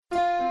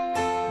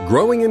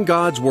growing in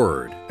God's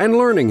Word, and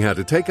learning how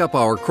to take up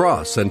our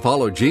cross and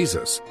follow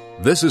Jesus.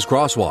 This is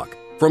Crosswalk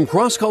from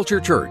Cross Culture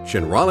Church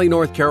in Raleigh,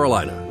 North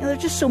Carolina.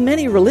 There's just so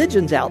many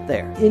religions out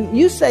there. And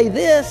you say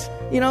this,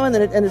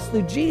 and it's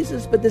through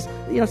Jesus, but this,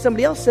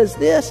 somebody else says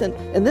this,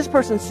 and this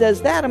person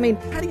says that. I mean,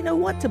 how do you know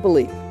what to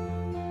believe?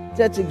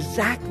 That's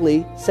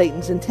exactly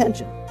Satan's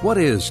intention. What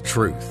is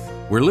truth?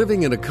 We're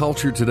living in a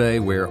culture today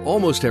where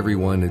almost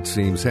everyone, it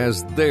seems,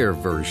 has their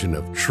version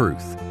of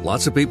truth.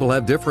 Lots of people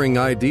have differing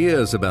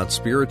ideas about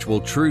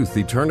spiritual truth,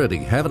 eternity,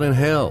 heaven and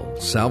hell,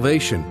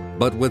 salvation.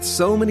 But with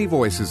so many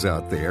voices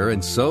out there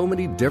and so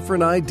many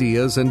different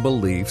ideas and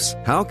beliefs,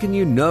 how can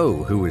you know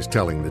who is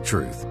telling the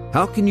truth?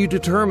 How can you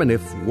determine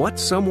if what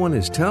someone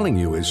is telling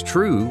you is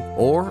true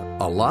or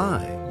a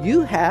lie?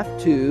 You have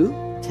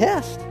to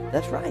test.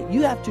 That's right.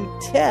 You have to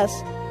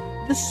test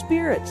the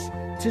spirits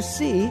to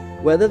see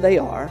whether they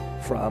are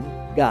from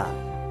God.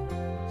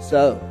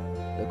 So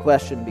the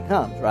question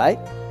becomes, right?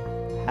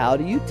 How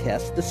do you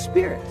test the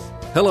spirits?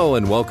 Hello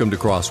and welcome to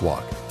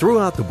Crosswalk.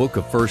 Throughout the book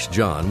of 1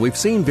 John, we've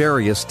seen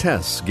various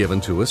tests given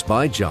to us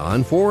by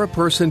John for a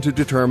person to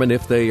determine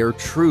if they are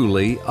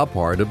truly a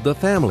part of the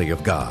family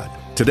of God.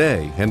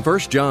 Today, in 1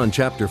 John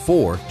chapter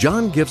 4,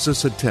 John gives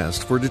us a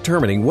test for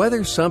determining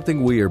whether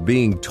something we are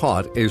being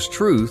taught is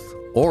truth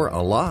or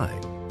a lie.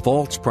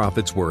 False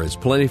prophets were as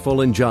plentiful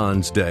in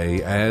John's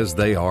day as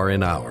they are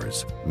in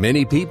ours.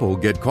 Many people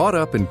get caught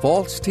up in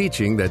false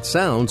teaching that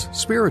sounds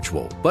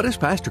spiritual. But as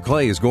Pastor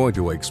Clay is going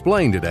to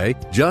explain today,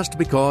 just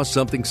because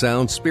something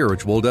sounds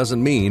spiritual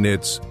doesn't mean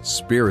it's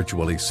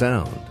spiritually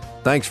sound.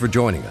 Thanks for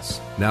joining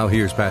us. Now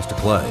here's Pastor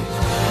Clay.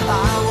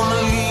 I want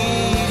to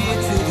lead you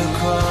to the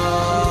cross.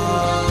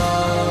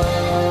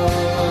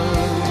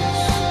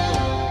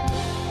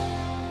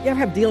 You ever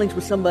have dealings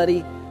with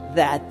somebody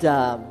that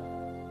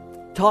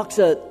talks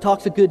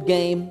a good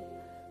game,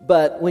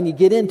 but when you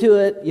get into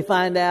it, you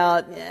find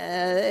out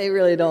they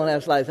really don't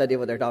have the slightest idea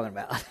what they're talking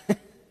about.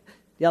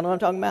 Y'all know what I'm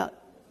talking about?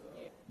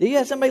 Do you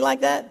have somebody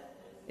like that?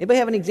 Anybody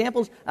have any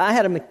examples? I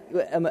had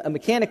a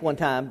mechanic one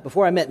time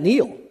before I met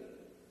Neil.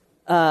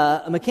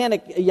 A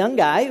mechanic, a young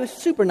guy, he was a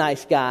super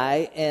nice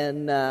guy,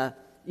 and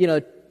he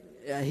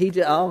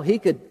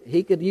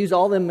could use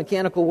all them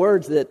mechanical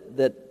words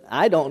that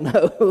I don't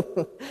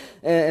know,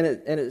 and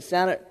it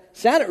sounded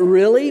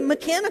really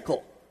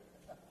mechanical.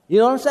 You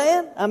know what I'm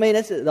saying? I mean,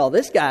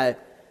 this guy,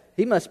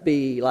 he must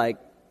be like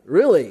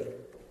really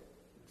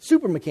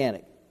super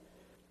mechanic.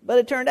 But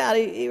it turned out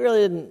he really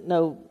didn't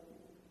know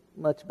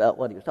much about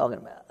what he was talking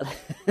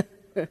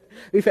about.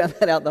 We found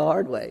that out the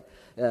hard way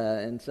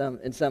in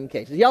some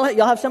cases. Y'all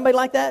have somebody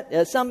like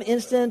that? Some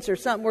instance or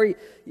something where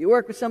you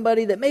work with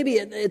somebody that maybe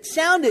it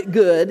sounded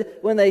good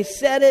when they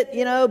said it,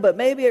 but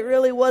maybe it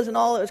really wasn't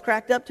all it was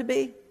cracked up to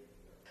be.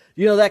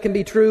 That can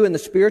be true in the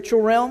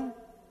spiritual realm.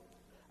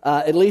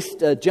 At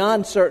least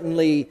John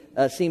certainly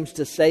seems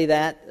to say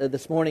that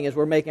this morning as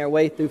we're making our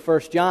way through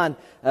 1 John.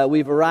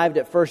 We've arrived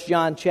at 1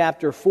 John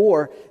chapter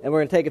 4, and we're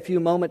going to take a few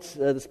moments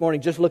this morning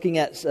just looking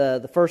at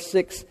the first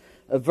 6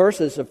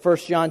 verses of 1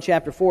 John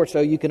chapter 4.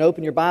 So you can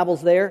open your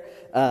Bibles there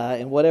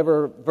in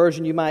whatever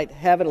version you might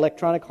have it,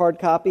 electronic hard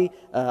copy,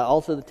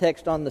 also the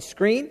text on the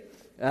screen.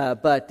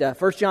 But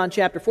 1 John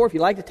chapter 4, if you'd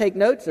like to take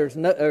notes, there's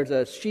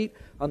a sheet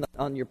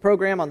on your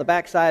program on the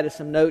back side of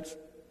some notes.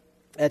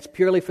 That's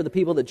purely for the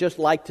people that just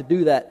like to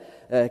do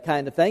that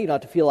kind of thing. You don't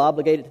have to feel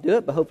obligated to do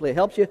it, but hopefully it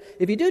helps you.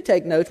 If you do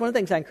take notes, one of the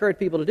things I encourage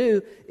people to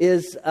do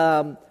is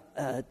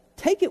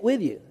take it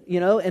with you,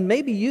 and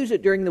maybe use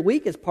it during the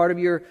week as part of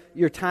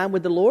your time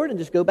with the Lord, and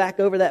just go back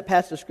over that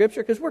passage of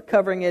Scripture, because we're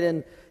covering it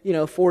in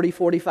 40,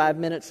 45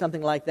 minutes,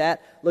 something like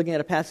that, looking at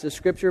a passage of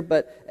Scripture.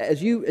 But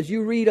as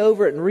you read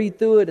over it and read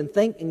through it and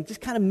think and just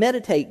kind of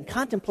meditate and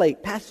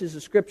contemplate passages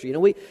of Scripture,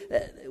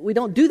 we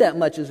don't do that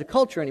much as a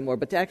culture anymore,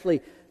 but to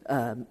actually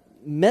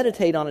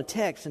meditate on a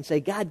text and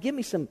say, God, give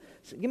me some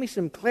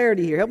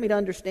clarity here. Help me to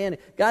understand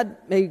it. God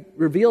may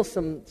reveal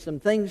some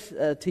things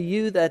to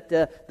you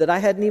that I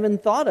hadn't even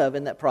thought of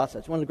in that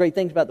process. One of the great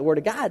things about the Word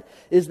of God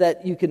is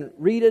that you can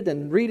read it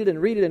and read it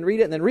and read it and read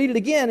it and then read it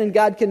again, and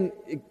God can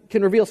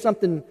reveal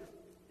something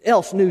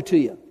else new to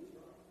you.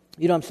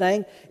 You know what I'm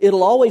saying?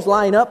 It'll always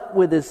line up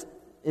with His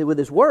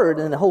Word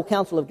and the whole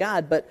counsel of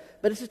God, but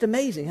it's just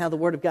amazing how the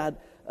Word of God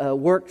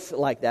works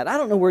like that. I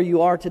don't know where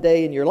you are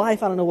today in your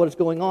life. I don't know what is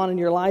going on in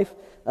your life.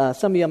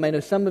 Some of you may know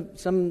some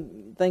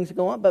things that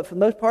go on, but for the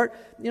most part,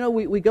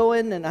 we go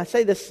in, and I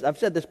say this, I've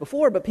said this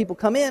before, but people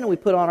come in and we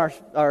put on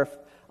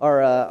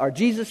our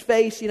Jesus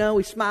face,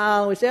 we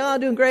smile and we say, "Oh,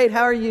 I'm doing great.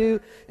 How are you?"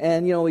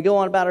 And we go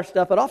on about our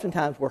stuff. But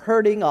oftentimes we're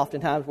hurting.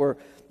 Oftentimes we're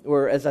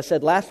as I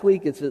said last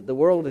week, the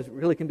world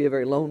really can be a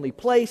very lonely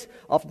place.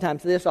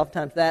 Oftentimes this,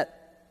 oftentimes that.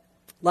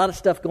 A lot of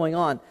stuff going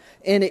on,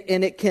 and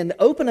it can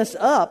open us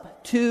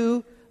up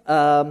to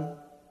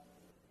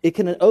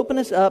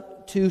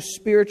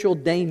spiritual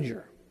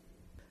danger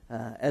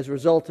as a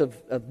result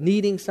of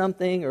needing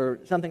something or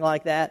something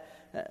like that.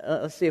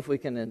 Let's see if we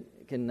can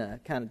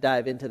kind of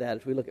dive into that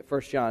as we look at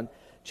 1 John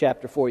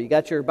chapter 4. You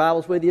got your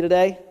Bibles with you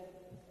today?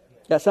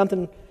 Got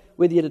something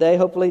with you today,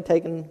 hopefully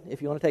taking,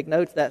 if you want to take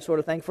notes, that sort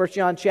of thing. 1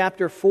 John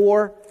chapter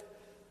 4,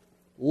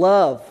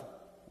 love,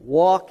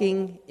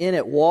 walking in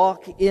it,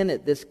 walk in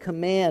it, this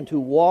command to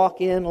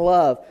walk in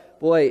love.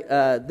 Boy,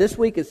 this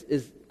week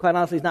is quite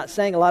honestly, he's not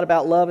saying a lot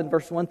about love in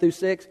verses 1 through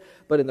 6,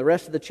 but in the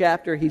rest of the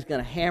chapter, he's going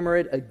to hammer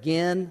it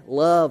again.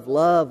 Love,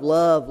 love,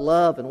 love,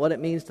 love, and what it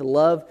means to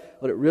love,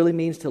 what it really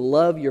means to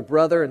love your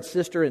brother and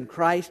sister in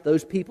Christ.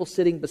 Those people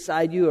sitting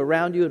beside you,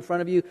 around you, in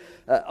front of you,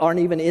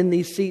 aren't even in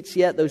these seats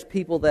yet. Those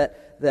people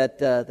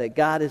that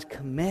God has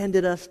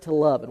commanded us to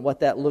love, and what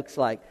that looks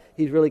like.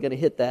 He's really going to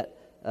hit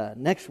that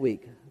next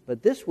week.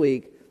 But this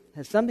week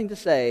has something to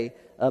say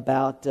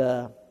about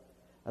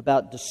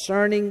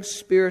discerning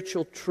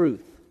spiritual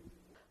truth.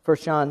 1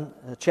 John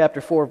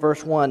chapter 4,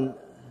 verse 1,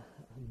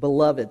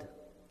 beloved.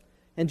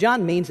 And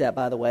John means that,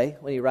 by the way,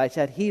 when he writes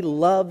that. He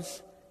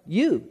loves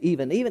you,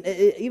 even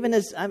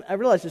as I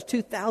realize it's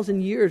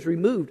 2,000 years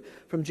removed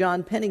from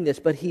John penning this,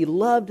 but he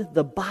loved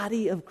the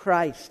body of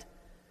Christ.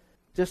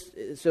 Just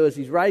so as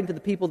he's writing to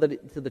the people,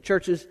 to the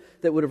churches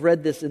that would have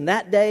read this in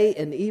that day,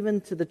 and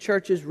even to the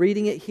churches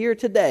reading it here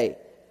today,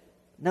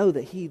 know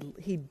that he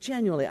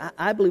genuinely,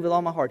 I believe with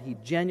all my heart, he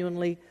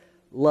genuinely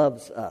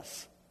loves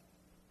us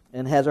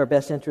and has our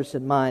best interests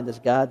in mind as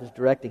God is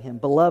directing him.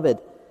 Beloved,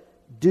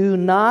 do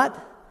not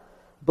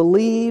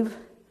believe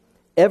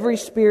every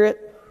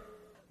spirit,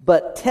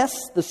 but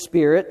test the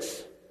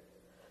spirits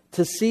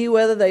to see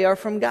whether they are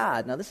from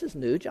God. Now, this is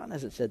new. John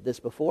hasn't said this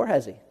before,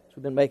 has he? So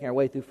we've been making our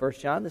way through 1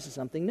 John. This is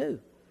something new.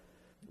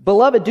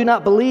 Beloved, do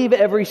not believe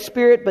every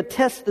spirit, but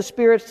test the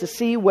spirits to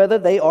see whether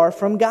they are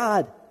from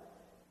God.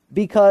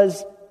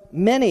 Because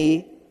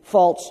many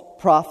false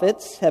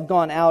prophets have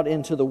gone out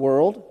into the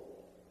world.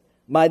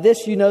 By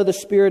this you know the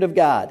Spirit of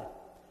God.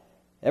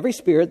 Every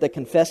spirit that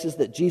confesses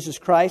that Jesus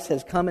Christ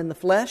has come in the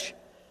flesh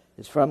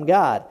is from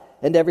God.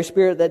 And every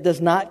spirit that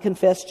does not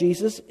confess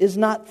Jesus is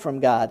not from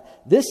God.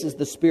 This is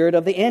the spirit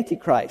of the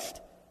Antichrist,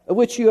 of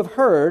which you have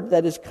heard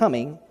that is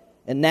coming,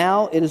 and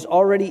now it is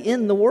already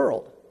in the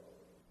world.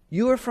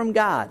 You are from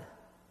God,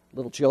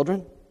 little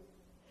children,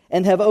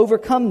 and have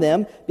overcome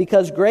them,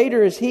 because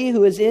greater is He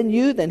who is in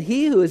you than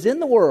he who is in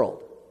the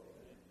world.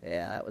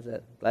 Yeah, that was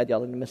it. Glad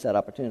y'all didn't miss that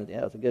opportunity.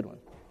 That was a good one.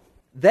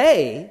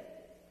 They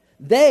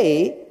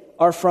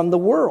are from the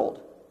world.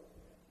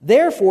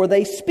 Therefore,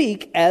 they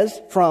speak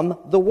as from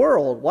the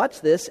world.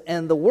 Watch this.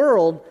 And the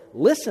world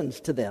listens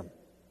to them.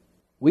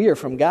 We are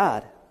from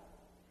God.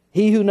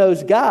 He who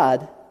knows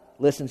God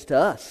listens to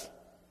us.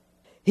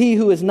 He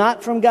who is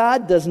not from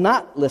God does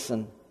not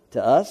listen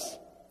to us.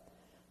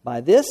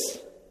 By this,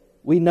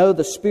 we know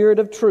the spirit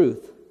of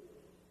truth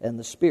and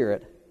the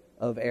spirit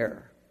of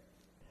error.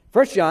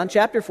 1 John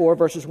chapter 4,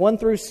 verses 1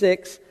 through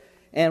 6.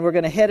 And we're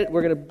going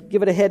to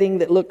give it a heading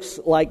that looks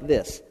like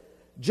this.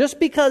 Just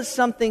because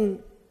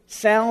something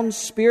sounds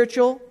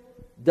spiritual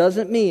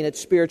doesn't mean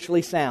it's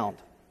spiritually sound.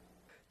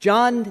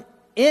 John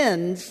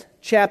ends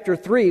chapter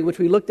 3, which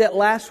we looked at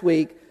last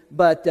week,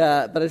 but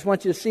I just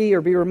want you to see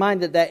or be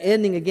reminded that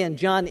ending again.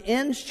 John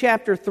ends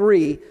chapter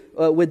 3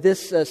 with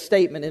this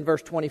statement in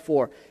verse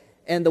 24.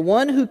 And the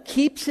one who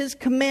keeps his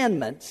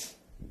commandments,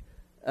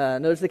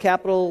 notice the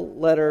capital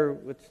letter,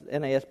 which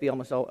NASB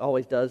almost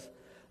always does,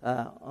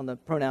 on the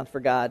pronouns for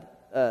God.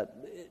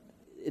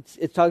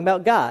 It's talking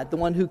about God. The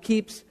one who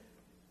keeps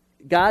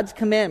God's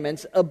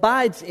commandments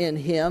abides in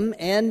him,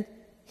 and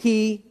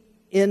he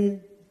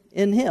in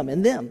him,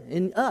 in them,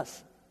 in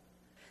us.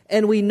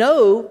 And we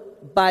know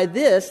by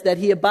this that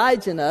he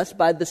abides in us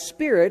by the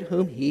Spirit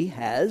whom he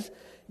has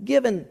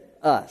given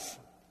us.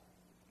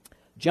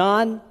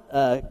 John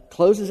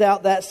closes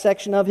out that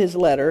section of his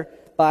letter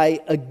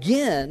by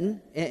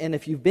again, and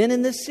if you've been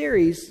in this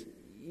series,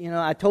 you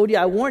know, I told you,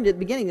 I warned you at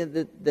the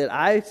beginning that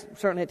I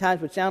certainly at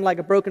times would sound like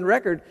a broken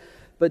record,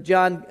 but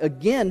John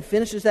again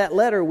finishes that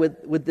letter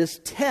with this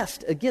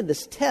test,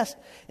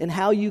 in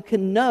how you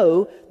can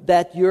know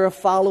that you're a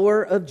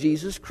follower of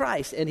Jesus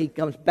Christ. And he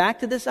comes back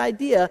to this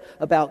idea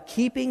about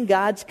keeping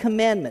God's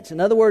commandments.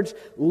 In other words,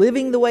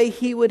 living the way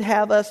he would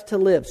have us to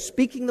live,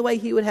 speaking the way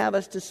he would have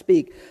us to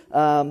speak,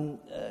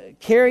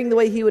 caring the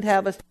way he would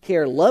have us to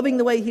care, loving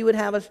the way he would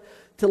have us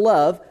to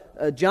love.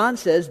 John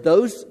says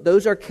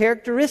those are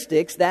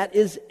characteristics, that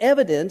is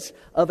evidence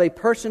of a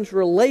person's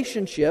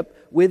relationship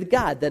with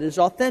God, that is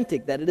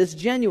authentic, that it is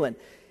genuine.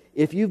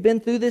 If you've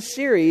been through this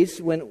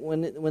series,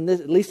 when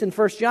this, at least in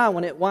 1 John,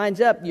 when it winds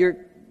up, you're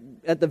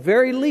at the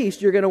very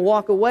least you're going to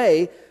walk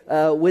away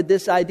with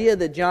this idea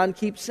that John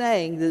keeps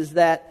saying is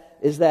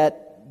that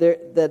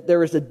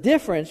there is a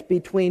difference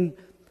between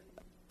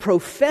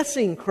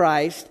professing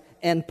Christ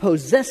and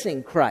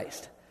possessing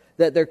Christ.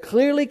 That there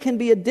clearly can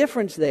be a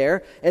difference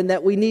there, and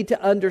that we need to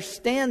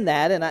understand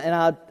that. And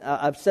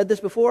I've said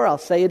this before, I'll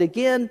say it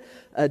again.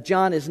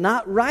 John is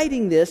not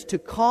writing this to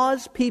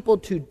cause people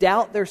to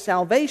doubt their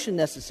salvation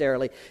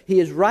necessarily. He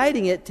is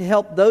writing it to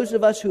help those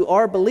of us who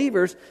are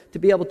believers to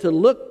be able to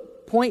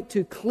look point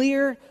to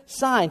clear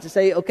signs to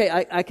say,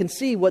 okay, I can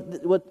see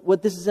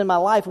what this is in my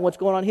life and what's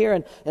going on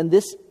here, and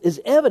this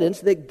is evidence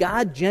that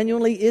God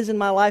genuinely is in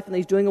my life and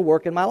He's doing a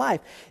work in my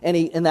life. And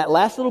in that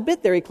last little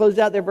bit there, he closed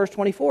out there, verse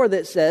 24,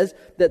 that says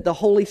that the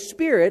Holy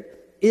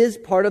Spirit is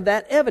part of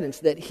that evidence,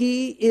 that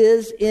He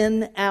is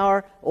in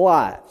our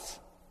lives.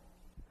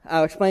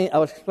 I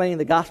was explaining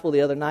the gospel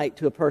the other night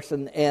to a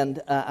person,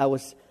 and I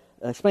was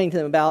explaining to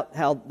them about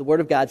how the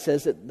Word of God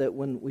says that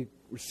when we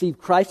receive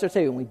Christ our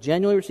Savior, when we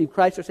genuinely receive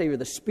Christ our Savior,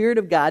 the Spirit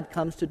of God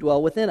comes to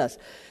dwell within us.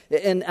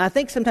 And I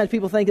think sometimes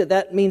people think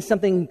that means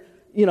something,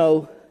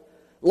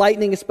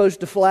 lightning is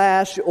supposed to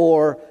flash,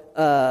 or,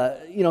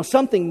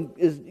 something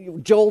is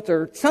jolt,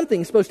 or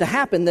something is supposed to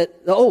happen that,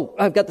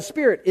 I've got the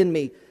Spirit in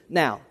me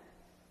now.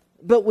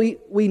 But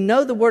we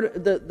know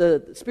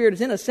the Spirit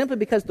is in us simply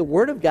because the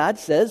Word of God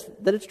says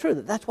that it's true,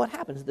 that's what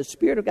happens. The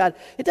Spirit of God,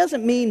 it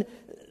doesn't mean,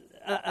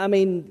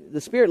 the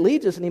Spirit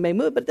leads us and He may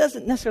move, but it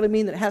doesn't necessarily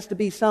mean that it has to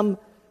be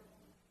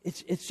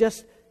it's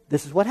just,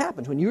 this is what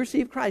happens. When you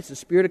receive Christ, the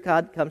Spirit of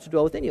God comes to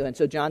dwell within you. And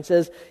so John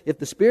says, if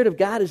the Spirit of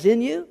God is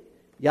in you,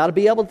 you ought to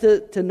be able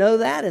to know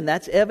that, and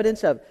that's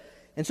evidence of.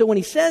 And so when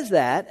he says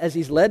that, as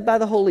he's led by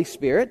the Holy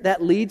Spirit,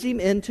 that leads him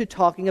into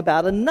talking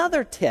about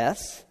another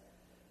test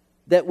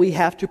that we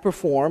have to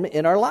perform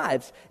in our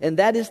lives. And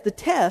that is the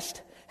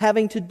test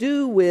having to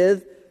do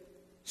with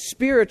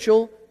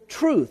spiritual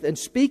truth and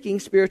speaking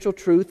spiritual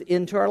truth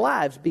into our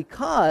lives.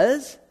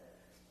 Because,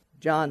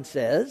 John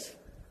says,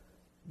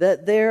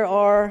 that there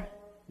are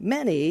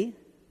many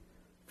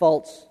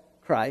false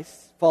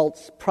Christs,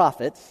 false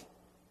prophets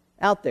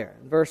out there.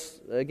 In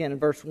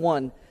verse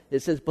 1,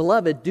 it says,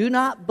 "Beloved, do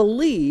not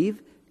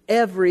believe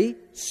every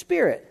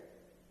spirit."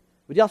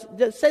 Would y'all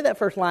just say that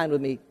first line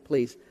with me,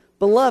 please?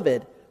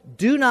 Beloved,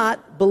 do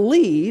not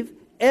believe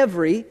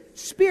every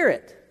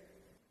spirit,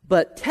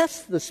 but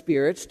test the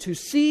spirits to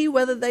see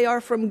whether they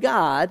are from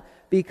God,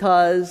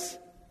 because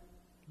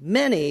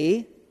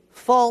many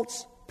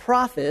false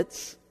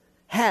prophets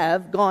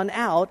have gone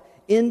out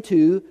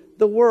into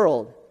the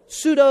world.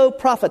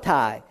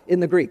 Pseudo-prophetai in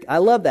the Greek. I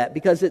love that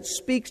because it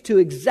speaks to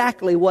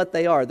exactly what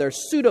they are. They're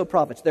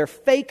pseudo-prophets. They're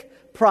fake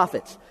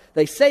prophets.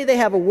 They say they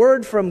have a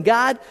word from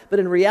God, but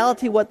in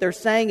reality what they're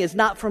saying is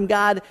not from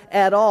God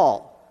at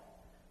all.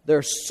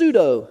 They're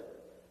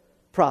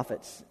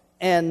pseudo-prophets.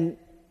 And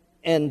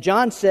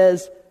John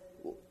says,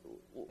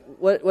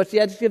 what's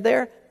the adjective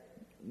there?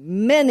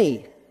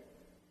 Many.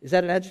 Is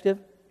that an adjective?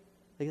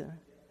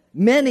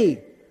 Many.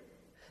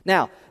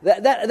 Now,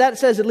 that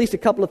says at least a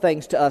couple of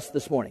things to us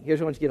this morning. Here's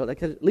what I want you to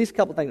get at least a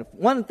couple of things.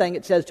 One thing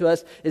it says to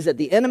us is that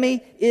the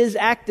enemy is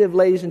active,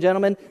 ladies and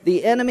gentlemen.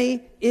 The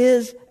enemy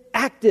is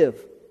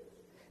active.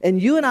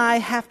 And you and I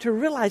have to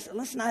realize,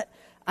 listen,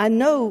 I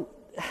know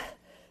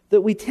that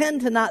we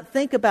tend to not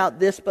think about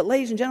this, but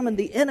ladies and gentlemen,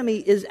 the enemy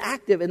is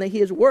active, and that he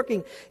is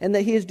working, and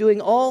that he is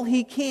doing all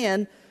he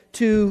can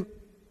to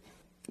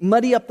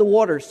muddy up the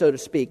waters, so to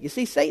speak. You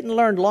see, Satan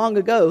learned long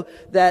ago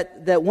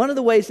that one of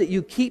the ways that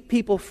you keep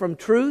people from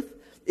truth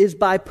is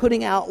by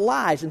putting out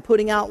lies and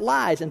putting out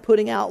lies and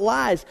putting out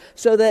lies,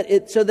 so that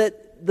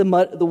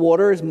the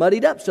water is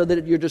muddied up, so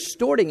that you're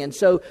distorting, and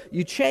so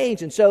you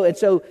change, and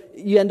so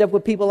you end up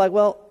with people like,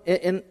 well,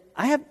 and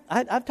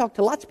I've talked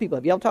to lots of people.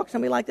 Have you ever talked to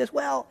somebody like this?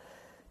 Well,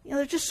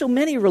 there's just so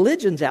many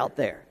religions out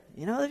there.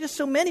 There's just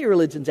so many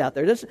religions out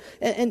there.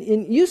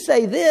 And you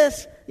say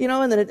this,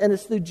 and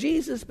it's through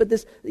Jesus, but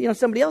this,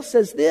 somebody else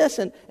says this,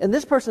 and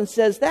this person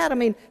says that. I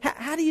mean,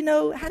 how do you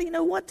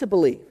know what to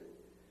believe?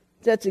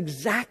 That's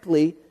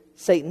exactly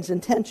Satan's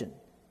intention.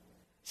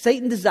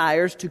 Satan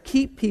desires to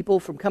keep people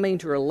from coming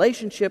into a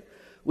relationship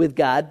with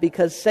God,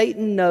 because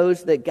Satan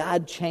knows that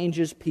God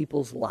changes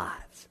people's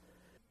lives.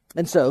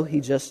 And so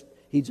he just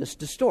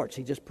distorts.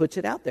 He just puts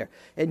it out there.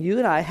 And you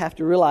and I have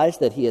to realize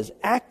that he is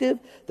active,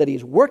 that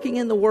he's working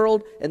in the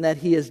world, and that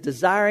he is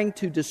desiring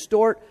to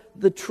distort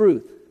the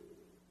truth.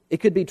 It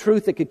could be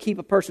truth that could keep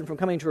a person from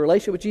coming into a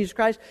relationship with Jesus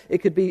Christ. It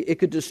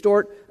could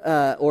distort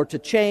or to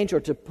change or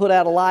to put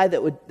out a lie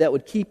that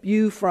would keep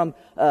you from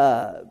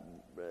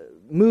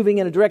moving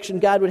in a direction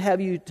God would have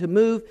you to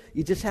move.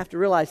 You just have to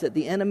realize that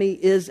the enemy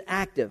is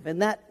active.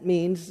 And that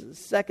means,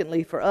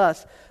 secondly, for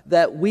us,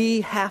 that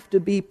we have to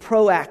be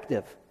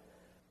proactive.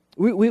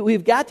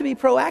 We've got to be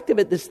proactive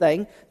at this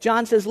thing.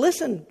 John says,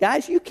 listen,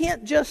 guys, you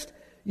can't just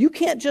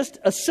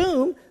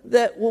assume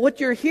that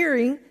what you're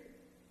hearing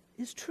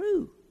is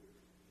true.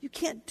 You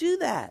can't do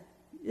that.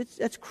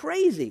 That's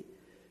crazy.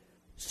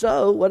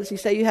 So what does he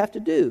say you have to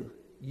do?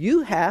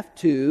 You have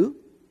to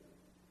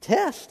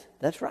test.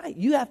 That's right.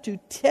 You have to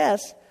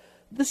test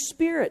the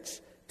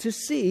spirits to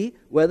see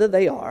whether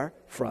they are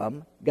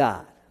from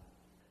God.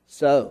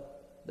 So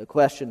the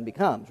question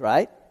becomes,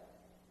 right?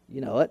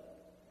 You know it.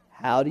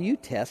 How do you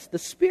test the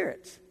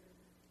spirits?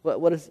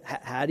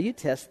 How do you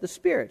test the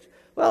spirits?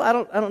 Well, I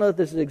don't know if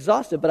this is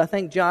exhaustive, but I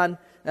think John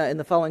in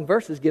the following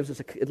verses gives us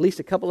at least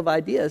a couple of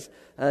ideas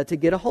to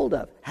get a hold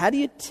of. How do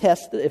you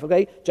test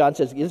John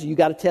says you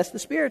got to test the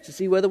spirits to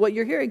see whether what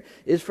you're hearing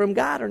is from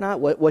God or not,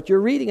 what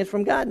you're reading is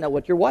from God, not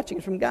what you're watching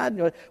is from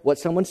God, what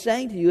someone's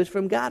saying to you is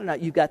from God or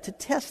not. You've got to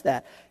test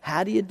that.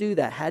 How do you do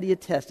that? How do you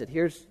test it?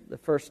 Here's the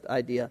first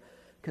idea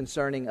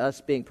concerning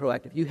us being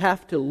proactive. You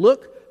have to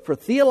look for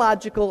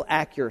theological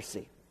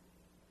accuracy.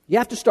 You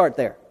have to start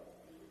there.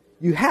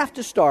 You have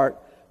to start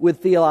with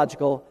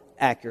theological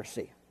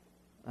accuracy.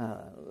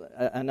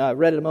 And I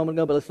read it a moment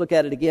ago, but let's look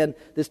at it again,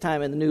 this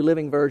time in the New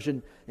Living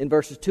Version in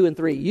verses 2 and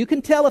 3. You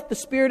can tell if the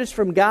Spirit is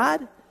from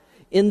God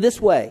in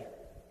this way.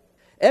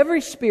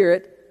 Every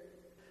spirit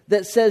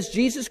that says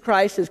Jesus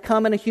Christ has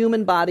come in a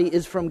human body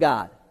is from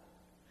God.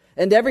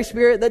 And every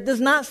spirit that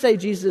does not say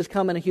Jesus has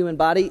come in a human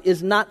body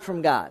is not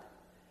from God.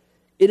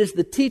 It is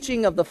the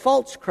teaching of the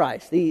false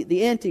Christ,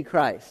 the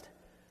Antichrist.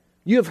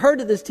 You have heard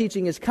that this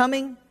teaching is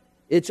coming.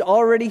 It's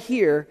already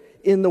here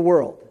in the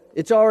world.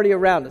 It's already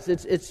around us.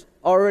 It's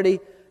already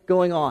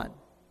going on.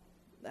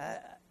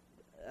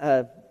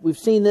 We've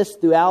seen this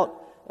throughout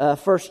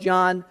 1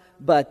 John,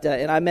 but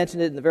and I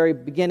mentioned it in the very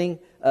beginning.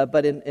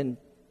 But in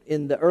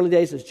the early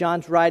days, as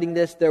John's writing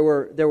this, there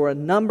were a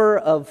number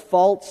of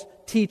false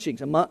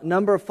teachings, a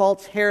number of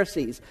false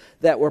heresies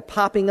that were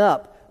popping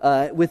up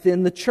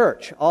within the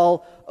church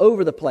all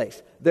over the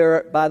place.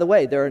 By the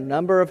way, there are a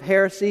number of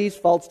heresies,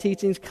 false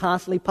teachings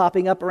constantly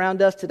popping up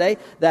around us today.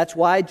 That's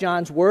why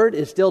John's word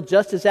is still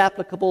just as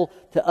applicable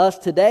to us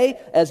today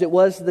as it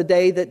was the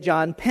day that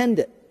John penned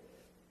it.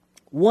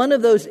 One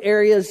of those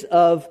areas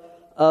of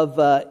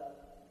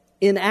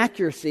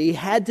inaccuracy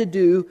had to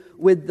do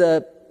with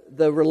the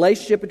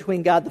relationship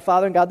between God the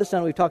Father and God the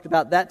Son. We've talked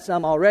about that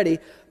some already,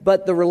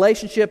 but the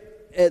relationship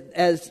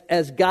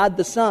as God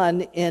the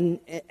Son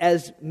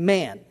as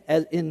man,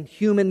 as in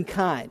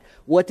humankind.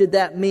 What did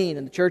that mean?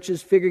 And the church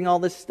is figuring all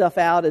this stuff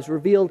out as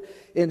revealed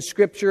in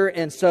Scripture.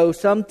 And so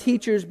some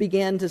teachers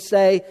began to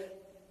say,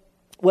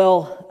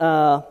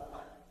 well,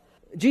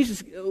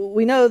 Jesus,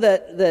 we know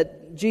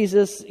that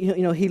Jesus,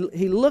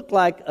 he looked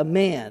like a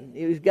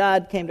man.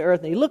 God came to earth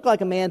and he looked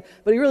like a man,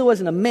 but he really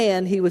wasn't a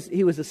man. He was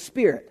a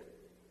spirit.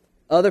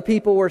 Other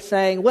people were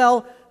saying,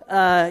 well,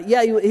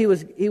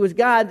 he was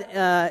God,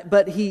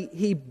 but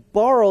he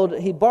borrowed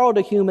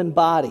a human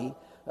body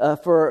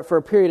for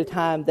a period of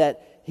time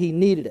that he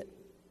needed it,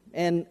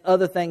 and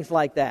other things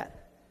like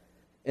that.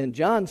 And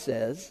John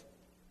says,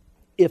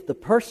 if the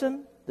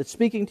person that's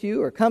speaking to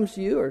you or comes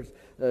to you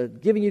or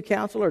giving you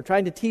counsel or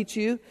trying to teach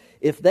you,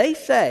 if they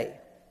say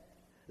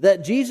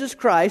that Jesus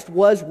Christ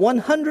was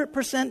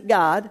 100%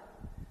 God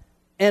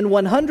and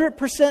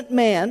 100%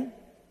 man,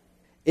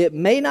 it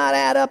may not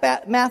add up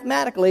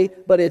mathematically,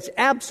 but it's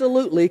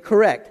absolutely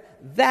correct.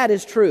 That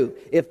is true.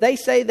 If they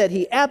say that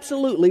he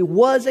absolutely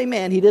was a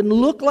man, he didn't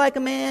look like a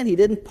man, he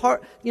didn't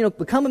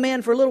become a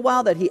man for a little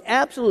while,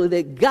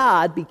 that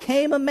God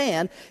became a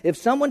man, if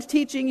someone's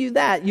teaching you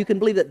that, you can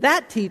believe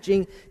that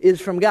teaching is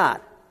from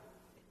God.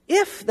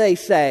 If they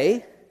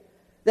say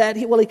that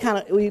he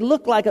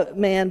looked like a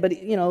man, but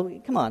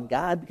come on,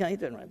 God, he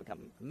didn't really become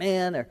a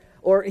man,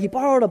 or he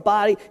borrowed a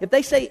body. If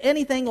they say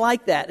anything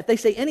like that,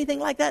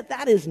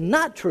 that is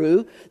not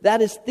true.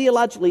 That is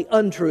theologically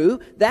untrue.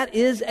 That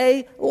is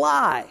a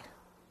lie.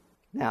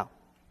 Now,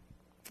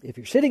 if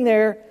you're sitting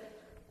there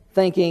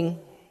thinking,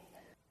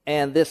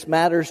 and this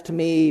matters to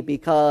me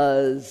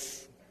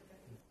because,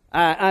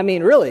 I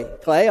mean, really,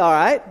 Clay, all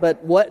right,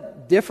 but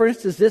what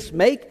difference does this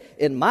make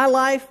in my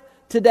life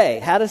today?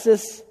 How does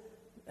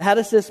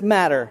this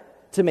matter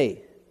to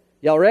me?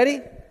 Y'all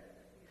ready?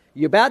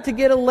 You're about to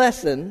get a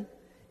lesson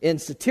in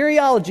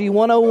Soteriology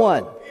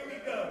 101.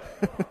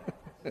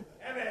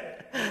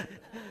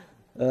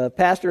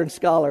 Pastor and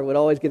scholar would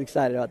always get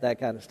excited about that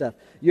kind of stuff.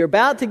 You're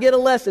about to get a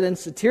lesson in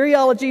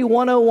Soteriology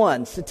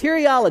 101.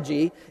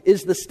 Soteriology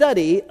is the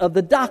study of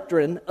the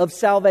doctrine of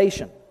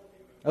salvation.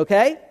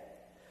 Okay?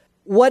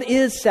 What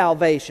is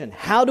salvation?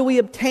 How do we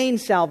obtain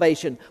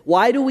salvation?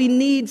 Why do we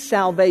need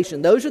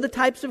salvation? Those are the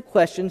types of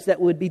questions that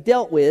would be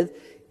dealt with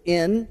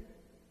in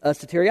a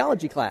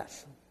soteriology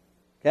class.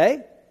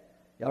 Okay?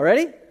 Y'all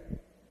ready?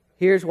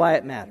 Here's why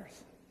it matters.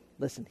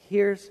 Listen,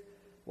 here's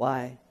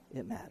why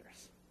it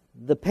matters.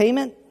 The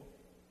payment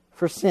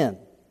for sin,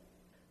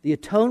 the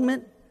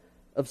atonement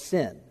of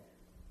sin,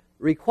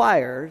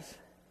 requires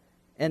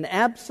an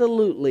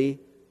absolutely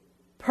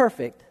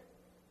perfect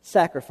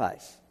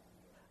sacrifice.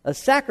 A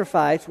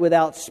sacrifice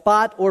without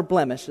spot or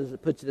blemish, as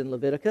it puts it in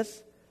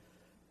Leviticus.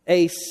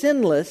 A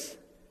sinless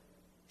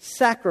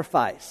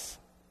sacrifice.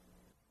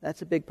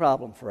 That's a big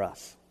problem for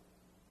us,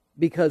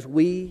 because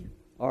we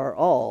are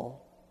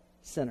all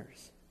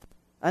sinners.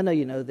 I know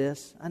you know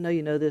this,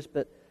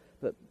 but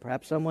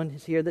perhaps someone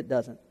is here that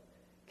doesn't.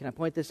 Can I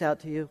point this out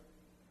to you?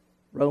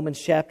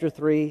 Romans chapter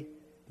 3,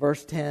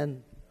 verse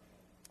 10.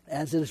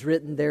 As it is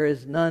written, there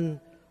is none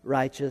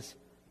righteous,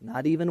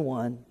 not even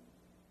one.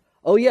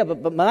 Oh yeah,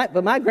 but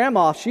my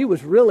grandma, she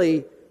was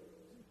really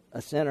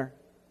a sinner.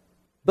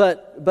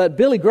 But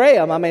Billy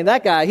Graham, I mean,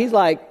 that guy, he's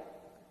like,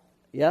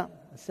 yeah,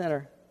 a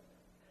sinner.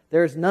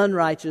 There is none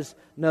righteous,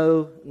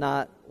 no,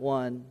 not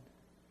one.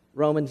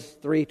 Romans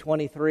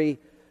 3:23,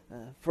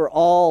 for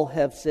all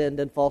have sinned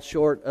and fall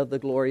short of the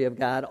glory of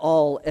God.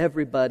 All,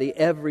 everybody,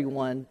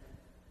 everyone,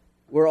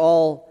 we're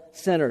all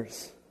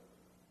sinners.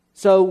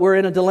 So we're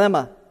in a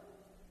dilemma,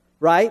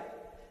 right?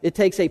 It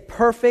takes a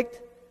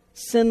perfect,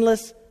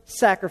 sinless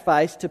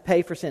sacrifice to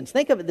pay for sins.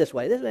 Think of it this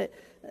way. This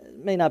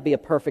may not be a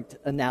perfect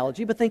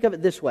analogy, but think of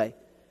it this way.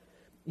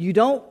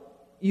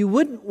 You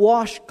wouldn't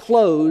wash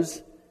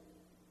clothes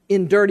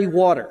in dirty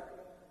water.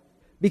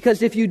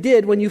 Because if you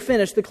did, when you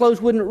finished, the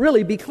clothes wouldn't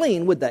really be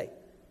clean, would they?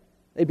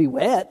 They'd be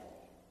wet.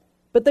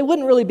 But they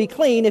wouldn't really be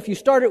clean if you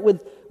started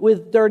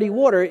with dirty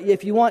water.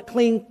 If you want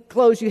clean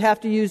clothes, you have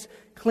to use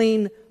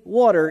clean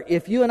water.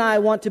 If you and I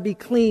want to be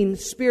clean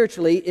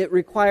spiritually, it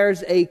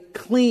requires a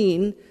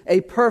clean,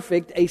 a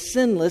perfect, a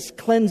sinless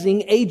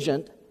cleansing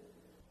agent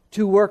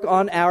to work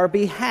on our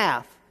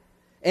behalf.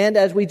 And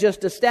as we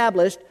just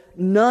established,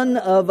 none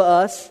of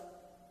us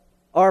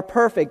are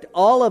perfect.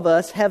 All of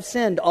us have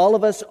sinned. All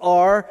of us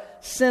are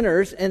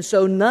sinners. And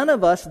so none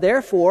of us,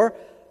 therefore,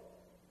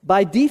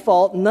 by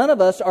default, none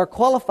of us are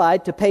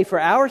qualified to pay for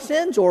our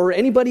sins or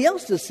anybody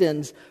else's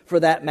sins for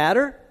that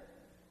matter.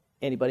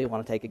 Anybody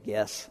want to take a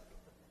guess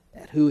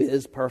at who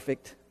is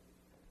perfect?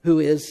 Who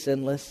is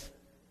sinless?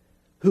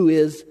 Who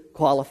is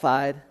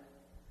qualified?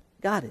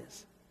 God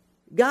is.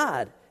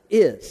 God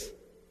is.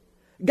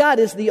 God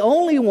is the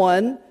only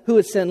one who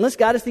is sinless.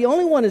 God is the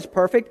only one who is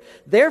perfect.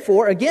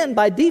 Therefore, again,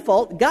 by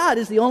default, God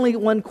is the only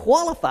one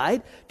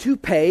qualified to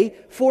pay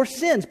for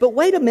sins. But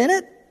wait a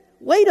minute.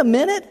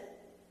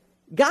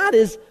 God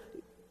is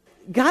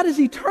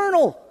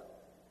eternal.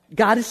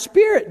 God is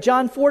spirit.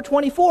 John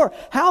 4:24.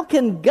 How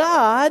can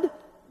God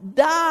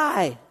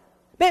die?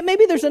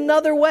 Maybe there's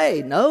another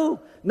way.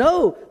 No,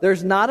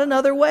 there's not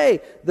another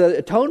way. The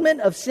atonement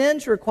of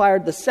sins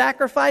required the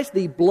sacrifice,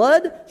 the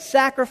blood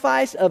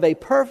sacrifice of a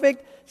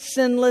perfect,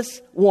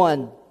 sinless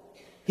one.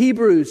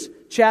 Hebrews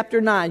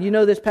chapter 9. You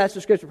know this passage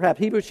of Scripture perhaps.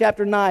 Hebrews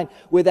chapter 9.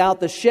 Without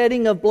the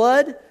shedding of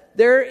blood,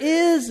 there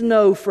is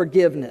no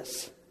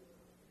forgiveness.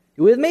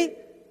 You with me?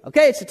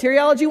 Okay, it's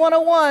Soteriology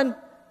 101.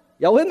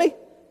 Y'all with me?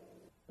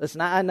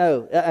 Listen, I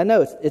know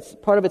it's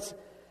part of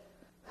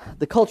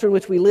the culture in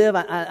which we live.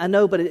 I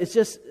know, but it's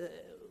just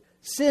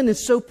sin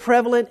is so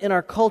prevalent in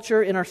our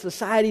culture, in our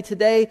society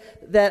today,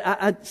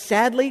 that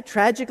sadly,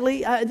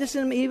 tragically,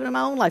 even in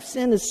my own life,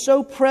 sin is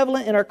so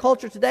prevalent in our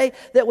culture today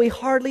that we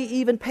hardly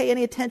even pay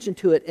any attention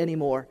to it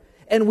anymore.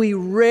 And we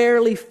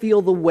rarely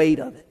feel the weight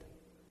of it.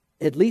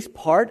 At least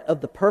part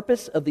of the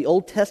purpose of the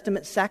Old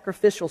Testament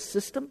sacrificial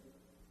system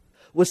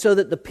was so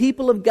that the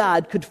people of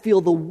God could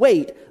feel the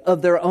weight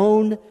of their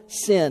own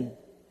sin.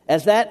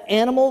 As that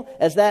animal,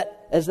 as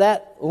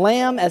that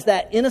lamb, as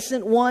that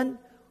innocent one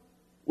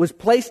was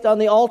placed on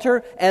the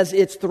altar, as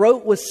its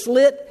throat was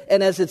slit,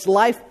 and as its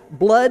life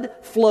blood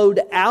flowed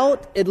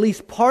out, at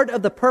least part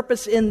of the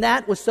purpose in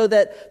that was so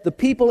that the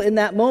people in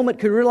that moment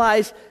could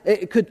realize,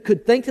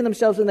 could think to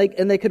themselves, and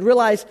they could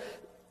realize,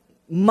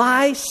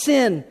 my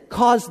sin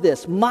caused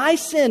this. My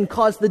sin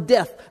caused the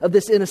death of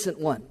this innocent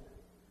one. And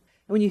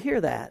when you hear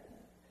that,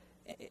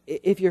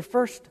 if your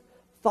first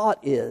thought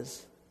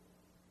is,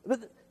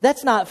 but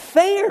that's not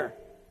fair.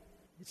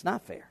 It's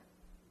not fair.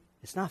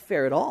 It's not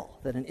fair at all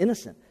that an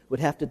innocent would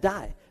have to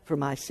die for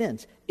my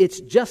sins. It's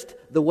just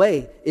the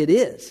way it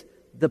is.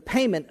 The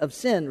payment of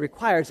sin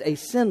requires a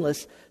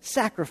sinless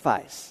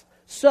sacrifice.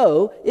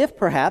 So, if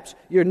perhaps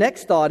your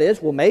next thought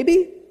is, well,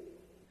 maybe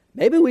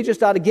we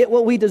just ought to get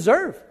what we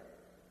deserve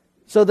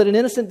so that an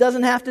innocent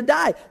doesn't have to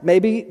die.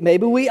 Maybe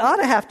we ought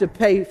to have to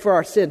pay for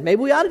our sin.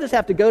 Maybe we ought to just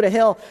have to go to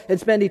hell and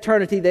spend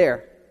eternity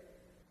there.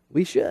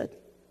 We should.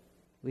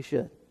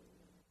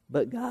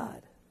 But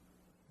God,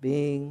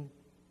 being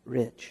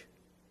rich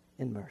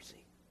in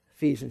mercy.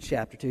 Ephesians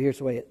chapter 2, here's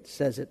the way it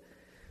says it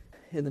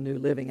in the New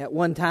Living. At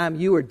one time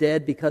you were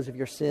dead because of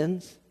your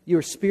sins. You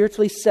were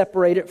spiritually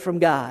separated from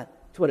God.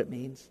 That's what it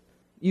means.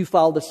 You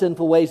followed the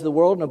sinful ways of the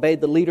world and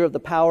obeyed the leader of the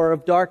power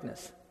of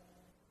darkness.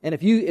 And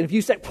if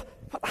you say,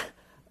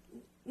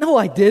 no,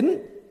 I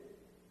didn't.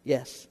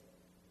 Yes,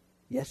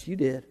 you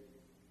did.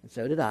 And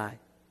so did I.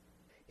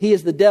 He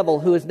is the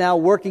devil who is now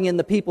working in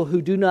the people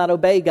who do not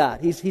obey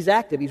God. He's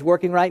active. He's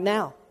working right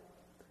now.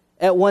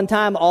 At one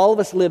time, all of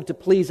us lived to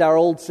please our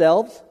old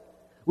selves.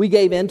 We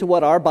gave in to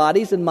what our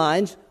bodies and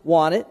minds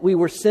wanted. We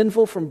were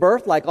sinful from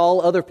birth like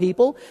all other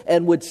people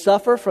and would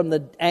suffer from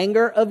the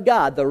anger of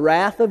God, the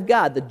wrath of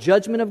God, the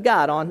judgment of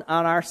God on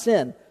our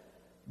sin.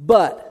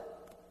 But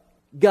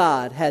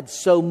God had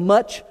so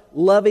much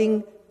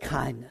loving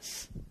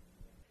kindness.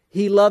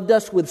 He loved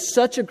us with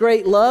such a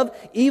great love,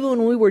 even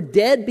when we were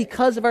dead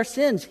because of our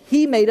sins.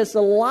 He made us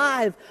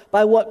alive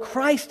by what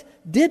Christ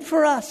did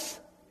for us.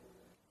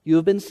 You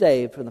have been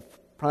saved from the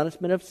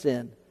punishment of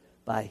sin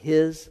by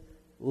His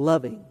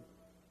loving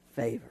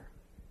favor.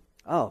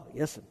 Oh,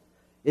 listen,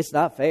 it's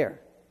not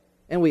fair,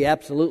 and we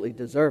absolutely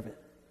deserve it.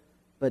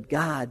 But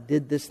God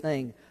did this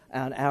thing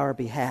on our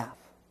behalf.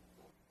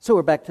 So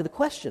we're back to the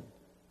question.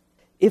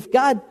 If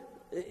God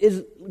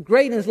is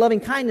great in His loving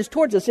kindness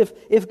towards us,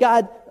 if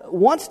God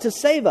wants to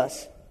save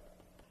us,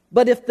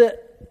 But if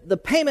the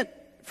payment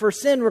for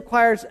sin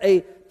requires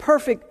a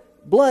perfect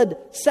blood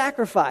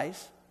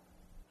sacrifice,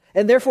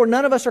 and therefore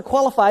none of us are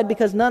qualified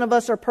because none of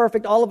us are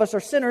perfect, all of us are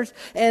sinners,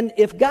 and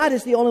if God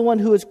is the only one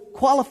who is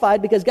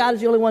qualified because God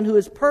is the only one who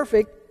is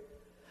perfect,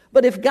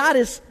 but if God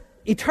is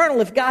eternal,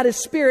 if God is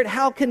spirit,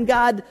 how can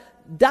God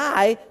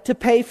die to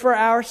pay for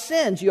our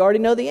sins? You already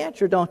know the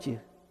answer, don't you?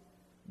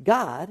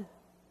 God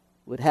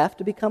would have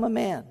to become a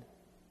man.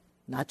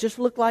 Not just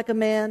look like a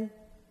man,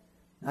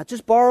 not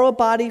just borrow a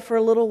body for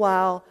a little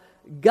while.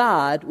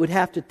 God would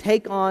have to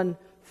take on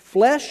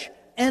flesh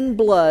and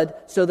blood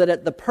so that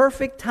at the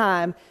perfect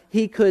time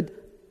He could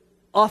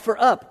offer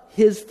up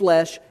His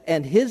flesh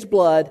and His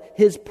blood,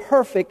 His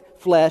perfect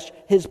flesh,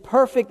 His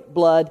perfect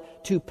blood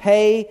to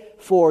pay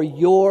for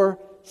your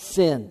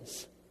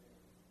sins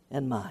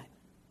and mine.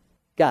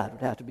 God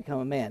would have to become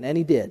a man, and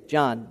He did.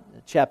 John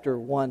chapter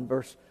 1,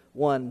 verse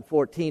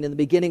 1:14. In the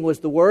beginning was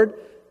the Word.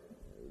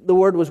 The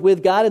Word was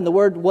with God, and the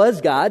Word was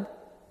God.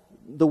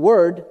 The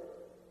Word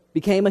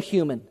became a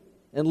human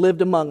and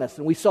lived among us.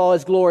 And we saw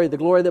His glory, the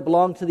glory that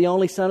belonged to the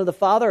only Son of the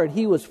Father, and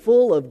He was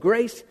full of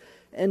grace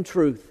and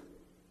truth.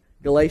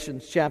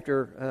 Galatians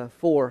chapter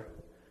 4.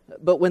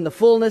 But when the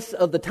fullness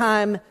of the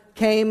time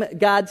came,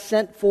 God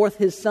sent forth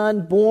His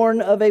Son,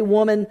 born of a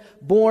woman,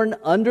 born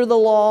under the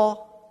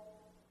law.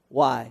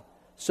 Why?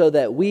 So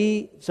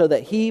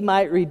that He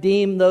might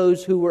redeem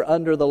those who were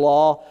under the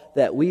law,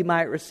 that we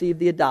might receive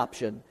the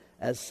adoption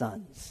as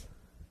sons.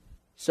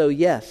 So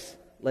yes,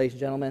 ladies and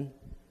gentlemen,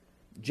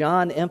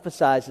 John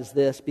emphasizes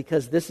this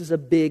because this is a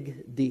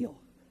big deal.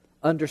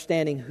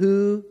 Understanding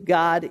who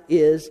God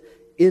is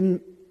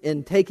in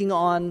taking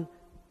on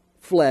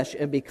flesh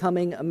and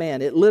becoming a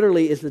man. It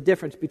literally is the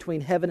difference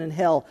between heaven and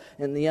hell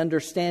and the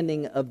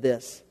understanding of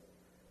this.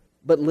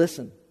 But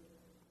listen,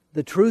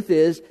 the truth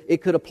is,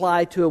 it could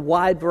apply to a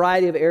wide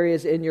variety of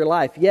areas in your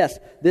life. Yes,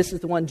 this is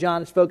the one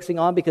John is focusing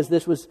on because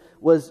this was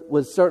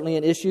certainly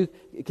an issue.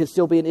 It could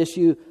still be an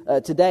issue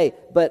today.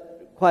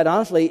 But quite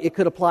honestly, it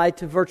could apply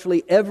to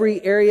virtually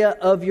every area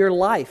of your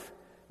life.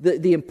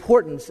 The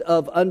importance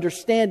of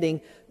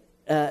understanding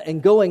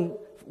and going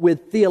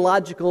with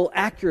theological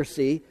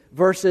accuracy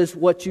versus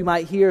what you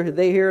might hear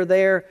here,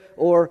 there,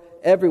 or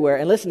everywhere.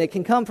 And listen, it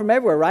can come from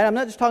everywhere, right? I'm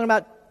not just talking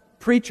about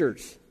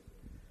preachers.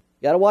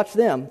 You got to watch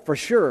them for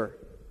sure.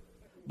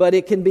 But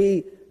it can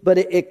be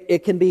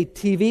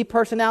TV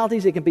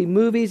personalities, it can be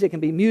movies, it can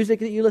be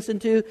music that you listen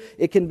to,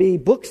 it can be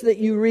books that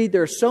you read.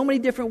 There are so many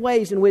different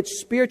ways in which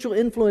spiritual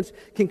influence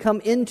can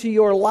come into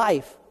your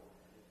life.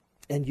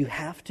 And you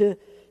have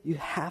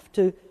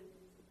to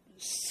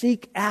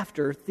seek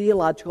after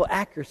theological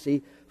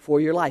accuracy for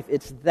your life.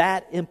 It's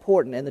that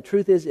important. And the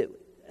truth is,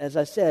 as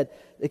I said,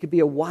 it could be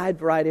a wide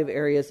variety of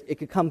areas. It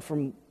could come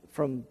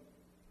from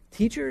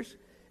teachers.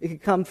 It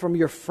could come from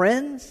your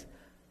friends.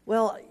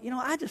 Well,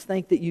 I just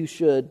think that you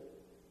should. Do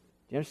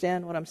you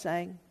understand what I'm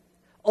saying?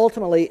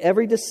 Ultimately,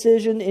 every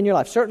decision in your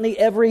life, certainly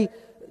every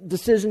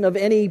decision of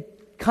any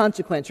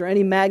consequence or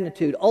any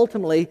magnitude,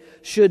 ultimately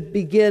should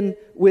begin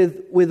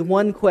with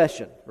one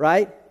question,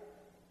 right?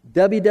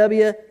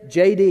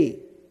 WWJD.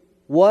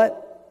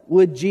 What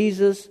would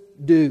Jesus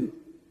do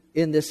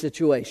in this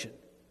situation?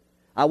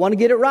 I want to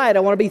get it right.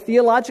 I want to be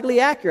theologically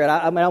accurate.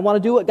 I want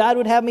to do what God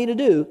would have me to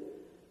do.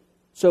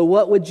 So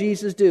what would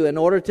Jesus do? In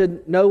order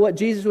to know what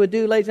Jesus would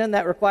do, ladies and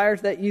gentlemen, that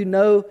requires that you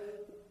know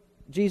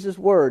Jesus'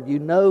 Word. You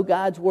know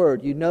God's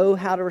Word. You know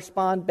how to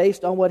respond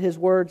based on what His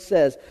Word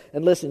says.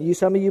 And listen,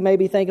 some of you may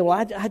be thinking, well,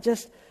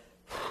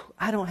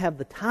 I don't have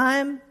the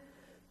time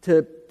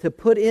to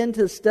put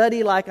into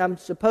study like I'm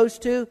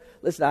supposed to.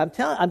 Listen,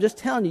 I'm just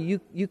telling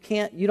you, you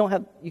can't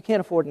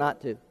afford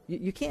not to.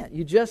 You can't.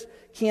 You just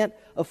can't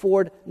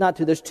afford not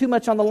to. There's too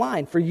much on the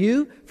line for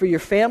you, for your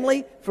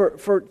family,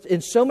 for in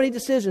so many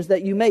decisions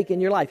that you make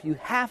in your life. You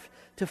have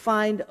to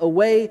find a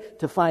way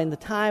to find the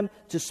time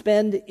to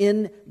spend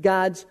in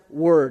God's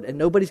Word. And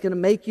nobody's going to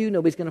make you.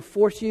 Nobody's going to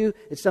force you.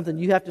 It's something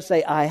you have to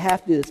say, I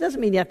have to do this. It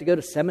doesn't mean you have to go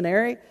to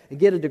seminary and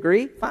get a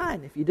degree.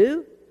 Fine, if you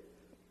do.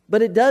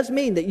 But it does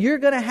mean that you're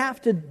going to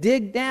have to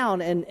dig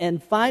down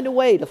and find a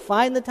way to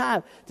find the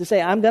time to say,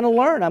 I'm going to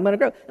learn, I'm going to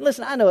grow. And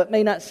listen, I know it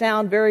may not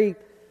sound very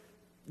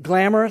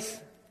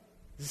glamorous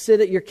to sit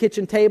at your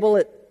kitchen table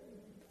at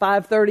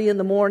 5:30 in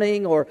the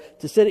morning, or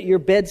to sit at your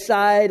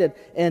bedside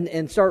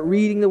and start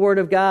reading the Word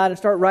of God and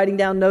start writing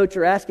down notes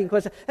or asking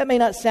questions. That may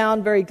not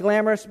sound very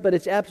glamorous, but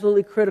it's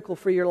absolutely critical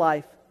for your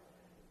life,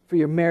 for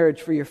your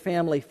marriage, for your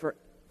family, for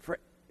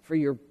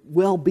your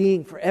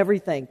well-being, for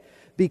everything.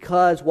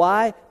 Because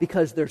why?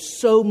 Because there's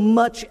so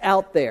much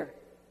out there.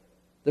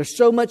 There's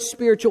so much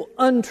spiritual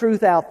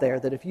untruth out there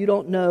that if you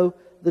don't know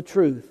the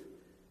truth,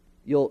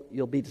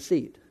 you'll be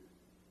deceived.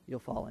 You'll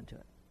fall into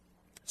it.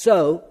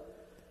 So,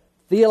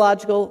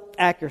 theological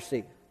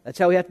accuracy. That's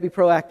how we have to be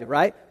proactive,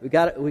 right? We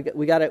got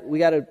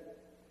to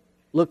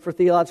look for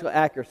theological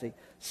accuracy.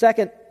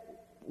 Second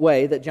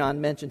way that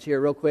John mentions here,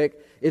 real quick,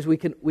 is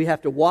we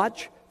have to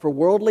watch for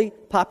worldly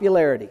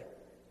popularity.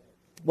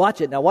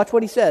 Watch it. Now, watch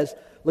what he says.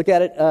 Look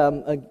at it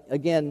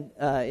again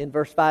in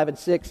verse 5 and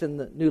 6 in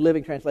the New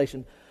Living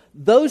Translation.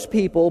 those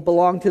people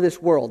belong to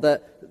this world.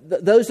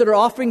 Those that are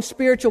offering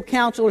spiritual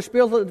counsel or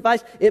spiritual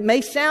advice, it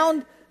may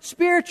sound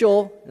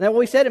spiritual. Isn't that what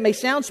we said? It may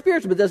sound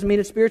spiritual, but it doesn't mean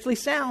it's spiritually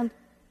sound.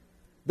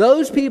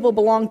 Those people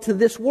belong to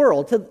this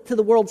world, to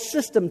the world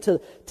system, to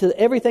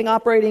everything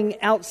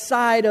operating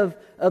outside of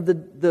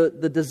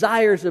the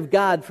desires of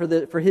God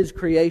for His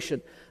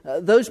creation.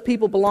 Those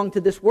people belong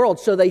to this world,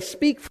 so they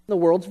speak from the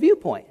world's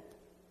viewpoint,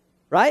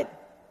 right?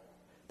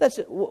 That's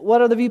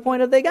what other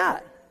viewpoint have they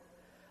got?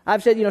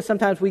 I've said,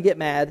 sometimes we get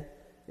mad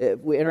if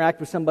we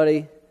interact with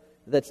somebody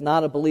that's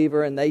not a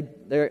believer and they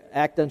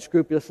act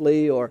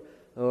unscrupulously, or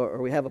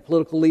we have a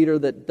political leader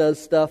that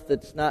does stuff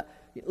that's not.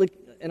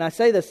 And I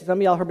say this, some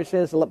of y'all heard me say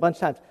this a bunch of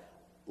times.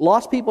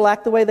 Lost people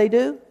act the way they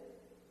do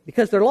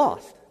because they're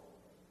lost.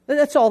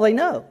 That's all they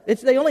know.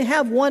 They only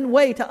have one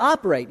way to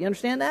operate. You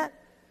understand that?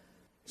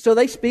 So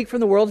they speak from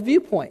the world's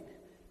viewpoint.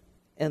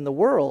 And the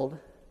world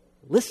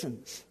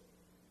listens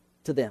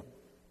to them.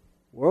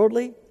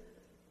 Worldly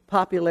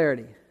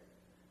popularity.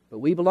 But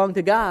we belong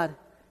to God,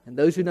 and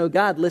those who know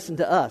God listen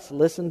to us.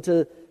 Listen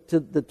to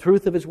the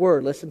truth of His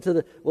Word. Listen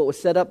to what was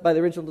set up by the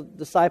original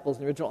disciples,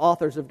 the original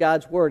authors of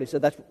God's Word. He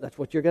said that's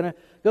what you're going to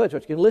go. That's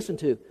what you're going to listen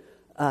to.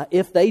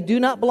 If they do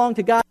not belong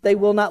to God, they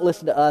will not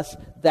listen to us.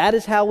 That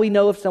is how we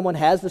know if someone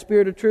has the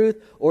spirit of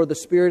truth or the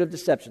spirit of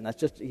deception.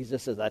 He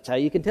just says that's how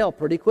you can tell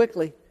pretty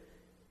quickly.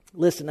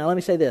 Listen, now let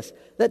me say this.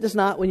 That does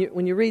not,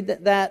 when you read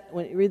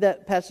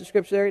that passage of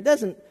Scripture there, it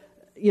doesn't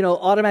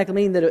automatically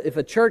mean that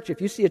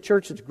if you see a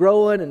church that's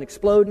growing and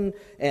exploding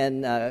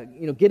and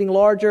getting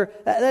larger,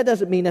 that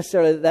doesn't mean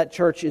necessarily that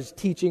church is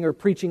teaching or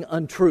preaching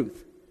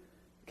untruth.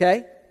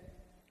 Okay?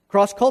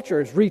 Cross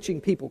culture is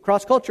reaching people.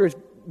 Cross culture is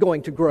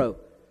going to grow.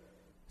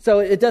 So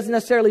it doesn't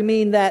necessarily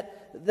mean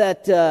that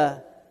that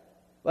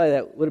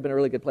would have been a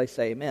really good place to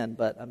say amen,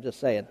 but I'm just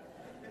saying.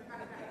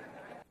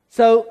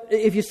 So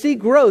if you see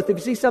growth, if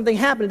you see something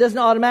happen, it doesn't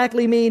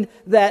automatically mean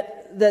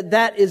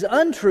that is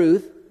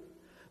untruth.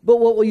 But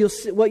what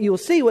you will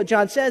see, what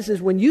John says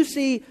is when you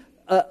see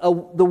the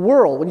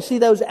world, when you see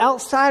those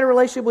outside a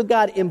relationship with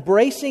God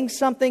embracing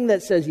something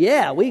that says,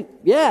 we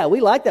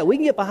like that, we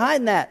can get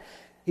behind that.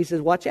 He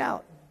says, watch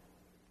out.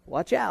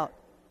 Watch out.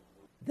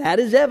 That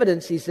is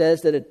evidence, he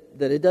says, that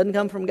it doesn't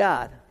come from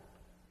God.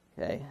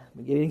 Okay, let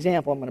me give you an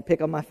example. I'm going to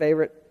pick on my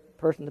favorite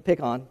person to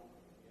pick on,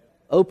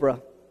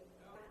 Oprah.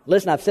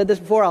 Listen, I've said this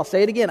before, I'll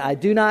say it again. I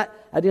do not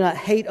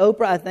hate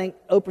Oprah. I think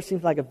Oprah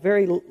seems like a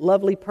very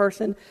lovely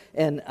person,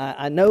 and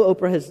I know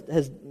Oprah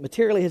has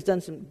materially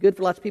done some good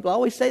for lots of people. I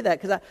always say that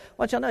because I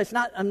want y'all to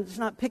know I'm just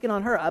not picking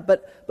on her.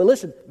 But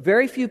listen,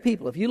 very few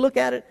people, if you look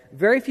at it,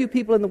 very few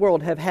people in the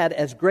world have had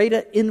as great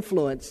an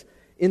influence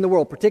in the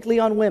world, particularly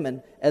on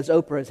women, as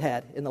Oprah has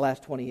had in the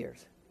last 20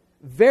 years.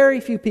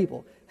 Very few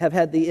people have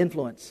had the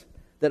influence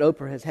that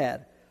Oprah has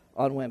had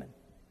on women.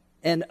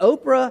 And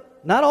Oprah,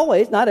 not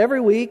always, not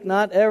every week,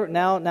 now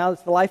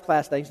it's the Life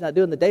Class thing. She's not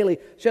doing the daily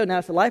show, now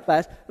it's the Life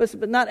Class,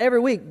 but not every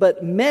week.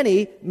 But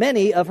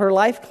many of her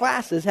life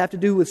classes have to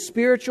do with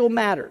spiritual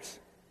matters.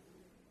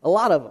 A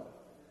lot of them.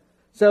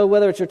 So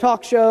whether it's her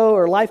talk show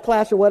or Life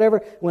Class or whatever,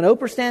 when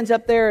Oprah stands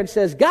up there and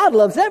says, God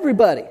loves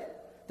everybody,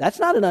 that's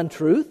not an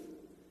untruth.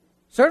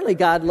 Certainly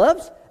God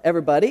loves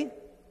everybody.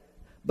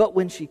 But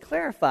when she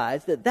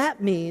clarifies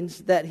that means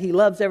that He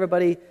loves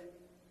everybody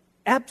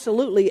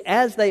absolutely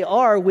as they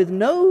are, with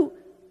no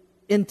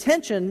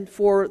intention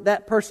for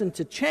that person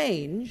to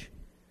change,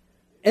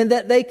 and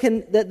that they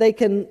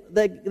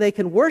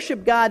can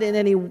worship God in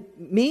any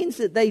means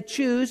that they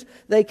choose.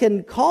 They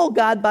can call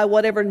God by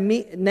whatever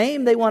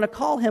name they want to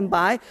call Him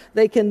by.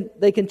 They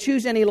can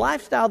choose any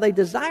lifestyle they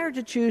desire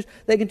to choose.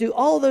 They can do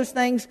all those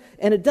things,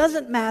 and it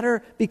doesn't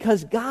matter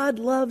because God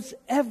loves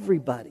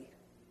everybody,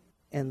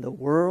 and the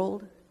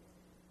world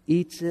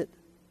eats it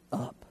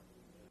up.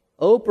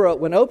 Oprah,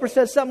 when Oprah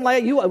says something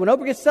like that, when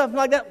Oprah gets something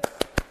like that,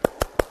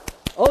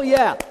 oh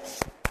yeah,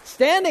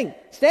 standing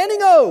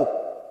O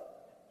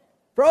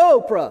for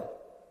Oprah,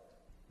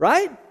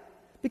 right?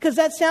 Because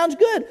that sounds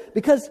good.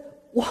 Because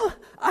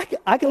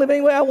I can live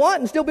any way I want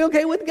and still be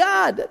okay with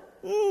God.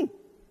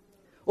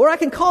 Or I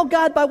can call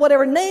God by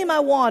whatever name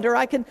I want, or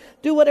I can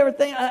do whatever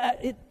thing.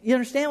 You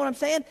understand what I'm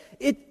saying?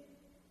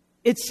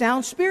 It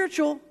sounds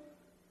spiritual,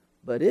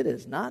 but it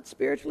is not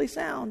spiritually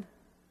sound.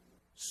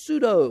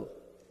 Pseudo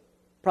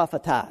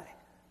prophetai,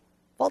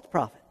 false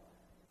prophet.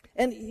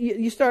 And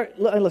you start,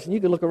 listen,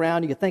 you can look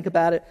around, you can think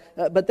about it,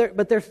 but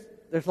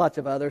there's lots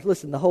of others.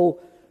 Listen, the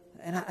whole,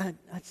 and I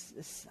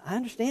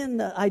understand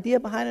the idea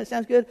behind it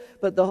sounds good,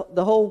 but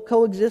the whole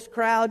coexist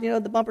crowd,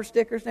 the bumper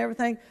stickers and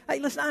everything. Hey,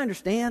 listen, I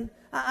understand.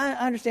 I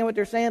understand what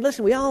they're saying.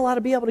 Listen, we all ought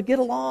to be able to get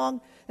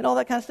along and all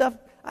that kind of stuff.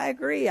 I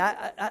agree.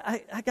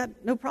 I got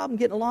no problem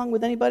getting along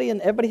with anybody, and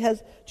everybody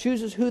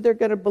chooses who they're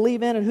going to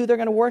believe in and who they're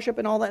going to worship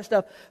and all that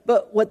stuff.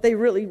 But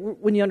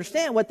when you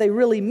understand what they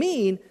really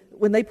mean,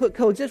 when they put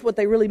coexist, what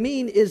they really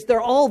mean is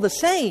they're all the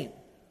same.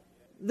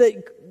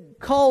 They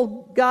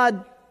call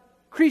God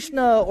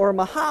Krishna or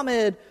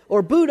Muhammad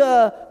or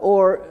Buddha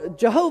or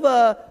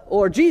Jehovah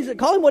or Jesus.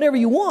 Call Him whatever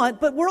you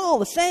want, but we're all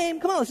the same.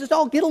 Come on, let's just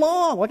all get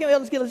along. Why can't we all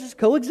let's just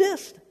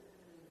coexist?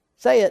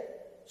 Say it.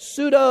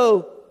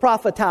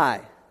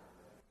 pseudo-prophetai.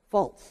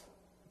 False.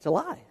 It's a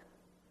lie.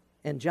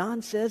 And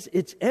John says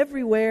it's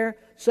everywhere.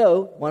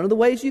 So one of the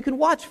ways you can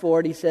watch for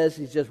it, he says,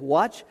 is just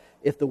watch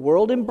if the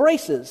world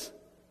embraces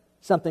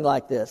something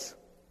like this.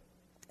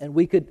 And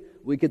we could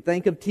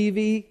think of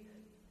TV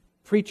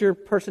preacher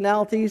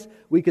personalities.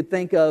 We could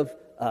think of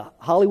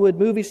Hollywood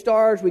movie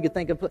stars. We could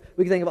think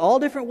of all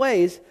different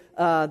ways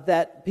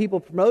that people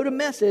promote a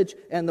message,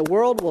 and the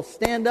world will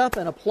stand up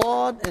and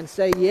applaud and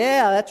say,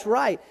 "Yeah, that's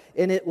right."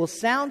 And it will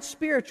sound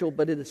spiritual,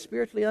 but it is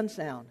spiritually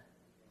unsound.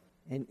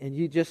 And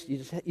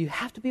you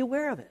have to be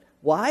aware of it.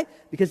 Why?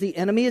 Because the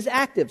enemy is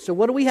active. So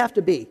what do we have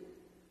to be?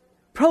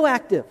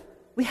 Proactive.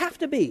 We have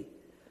to be.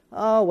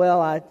 Oh,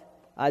 well,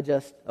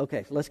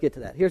 okay, so let's get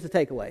to that. Here's the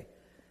takeaway.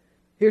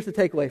 Here's the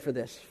takeaway for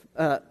this.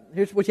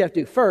 Here's what you have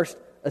to do. First,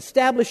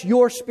 establish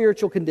your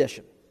spiritual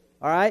condition.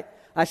 All right?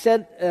 I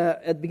said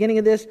at the beginning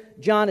of this,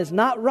 John is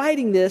not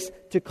writing this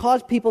to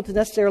cause people to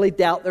necessarily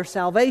doubt their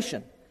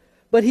salvation.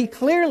 But he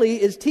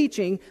clearly is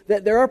teaching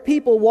that there are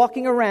people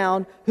walking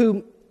around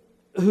who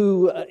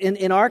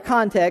in our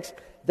context,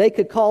 they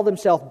could call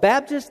themselves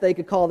Baptist, they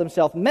could call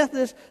themselves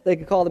Methodist, they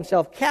could call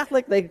themselves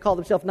Catholic, they could call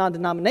themselves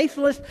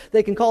non-denominationalist,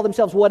 they can call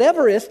themselves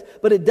whateverist,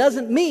 but it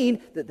doesn't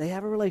mean that they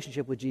have a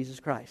relationship with Jesus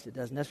Christ. It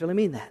doesn't necessarily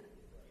mean that.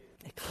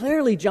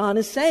 Clearly, John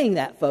is saying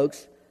that,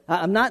 folks.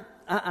 I'm not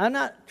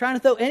trying to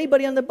throw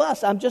anybody on the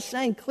bus. I'm just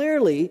saying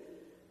clearly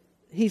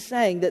he's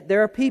saying that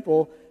there are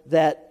people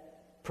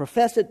that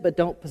profess it but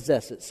don't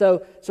possess it.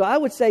 So I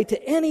would say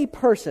to any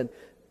person,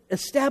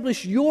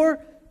 establish your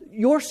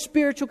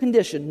spiritual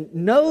condition.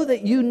 Know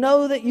that you're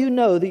in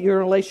a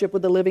relationship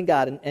with the living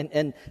God.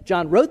 And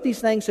John wrote these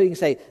things so you can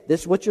say,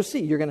 this is what you'll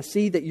see. You're going to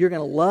see that you're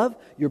going to love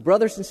your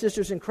brothers and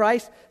sisters in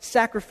Christ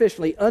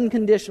sacrificially,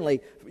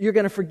 unconditionally. You're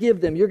going to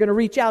forgive them. You're going to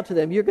reach out to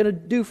them. You're going to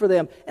do for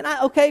them. And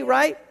okay,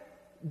 right?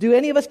 Do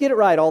any of us get it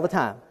right all the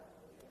time?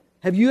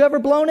 Have you ever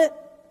blown it?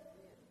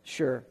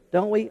 Sure.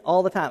 Don't we?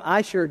 All the time.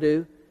 I sure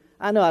do.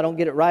 I know I don't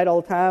get it right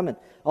all the time and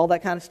all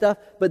that kind of stuff,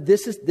 but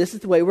this is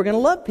the way we're going to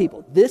love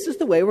people. This is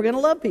the way we're going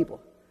to love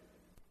people.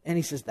 And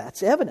he says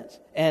that's evidence.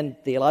 And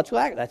theological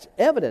act, that's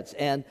evidence.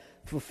 And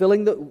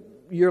fulfilling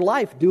your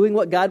life, doing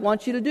what God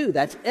wants you to do,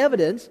 that's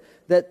evidence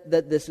that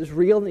this is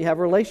real and you have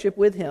a relationship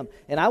with Him.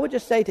 And I would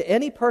just say to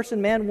any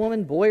person, man,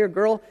 woman, boy or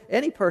girl,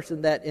 any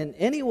person that in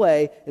any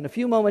way, in a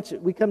few moments,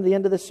 we come to the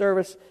end of the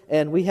service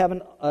and we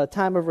have a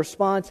time of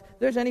response. If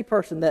there's any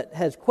person that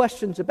has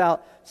questions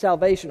about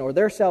salvation or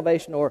their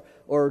salvation or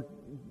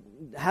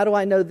how do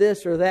I know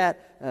this or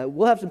that,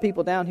 we'll have some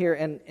people down here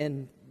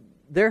and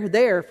they're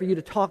there for you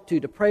to talk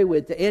to pray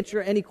with, to answer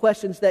any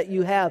questions that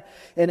you have.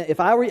 And if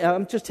I were,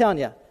 I'm just telling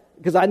you,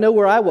 because I know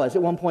where I was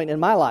at one point in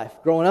my life,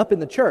 growing up in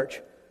the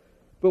church.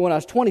 But when I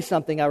was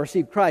 20-something, I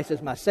received Christ as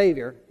my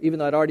Savior, even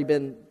though I'd already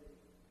been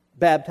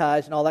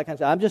baptized and all that kind of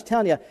stuff. I'm just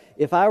telling you,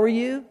 if I were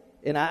you,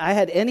 and I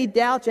had any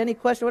doubts, any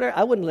question, whatever,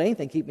 I wouldn't let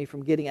anything keep me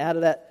from getting out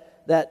of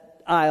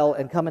that aisle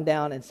and coming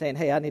down and saying,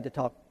 hey, I need to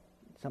talk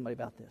to somebody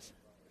about this.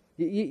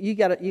 You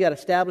got to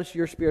establish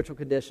your spiritual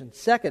condition.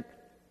 Second,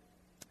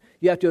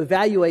 you have to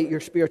evaluate your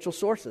spiritual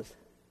sources.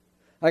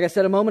 Like I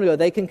said a moment ago,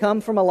 they can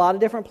come from a lot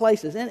of different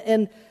places,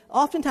 and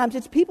oftentimes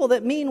it's people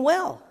that mean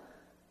well.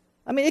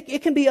 I mean,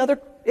 it can be other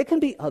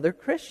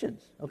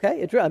Christians.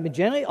 Okay,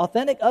 generally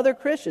authentic other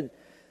Christians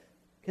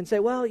can say,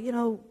 well,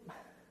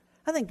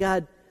 I think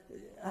God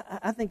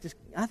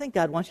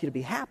wants you to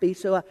be happy,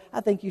 so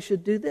I think you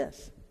should do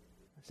this.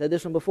 I said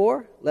this one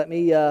before. Let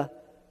me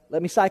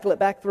cycle it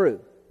back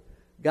through.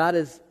 God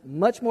is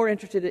much more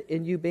interested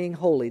in you being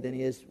holy than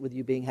He is with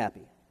you being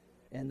happy.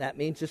 And that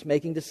means just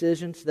making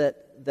decisions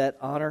that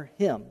honor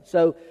Him.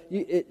 So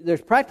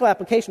there's practical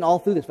application all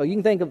through this. You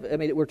can think of,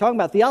 we're talking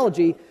about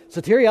theology,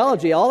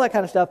 soteriology, all that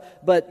kind of stuff,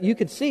 but you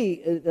could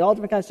see in all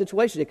different kinds of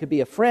situations. It could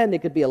be a friend,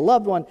 it could be a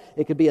loved one,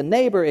 it could be a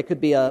neighbor, it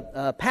could be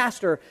a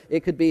pastor,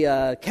 it could be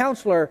a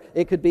counselor,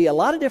 it could be a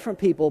lot of different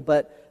people,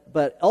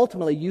 but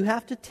ultimately you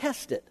have to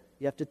test it.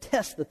 You have to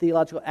test the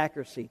theological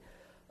accuracy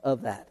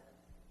of that.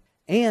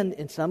 And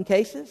in some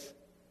cases,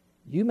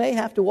 you may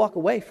have to walk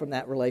away from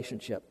that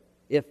relationship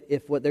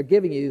if what they're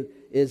giving you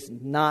is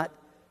not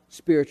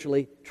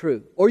spiritually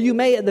true. Or you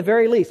may, at the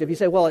very least, if you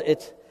say, well,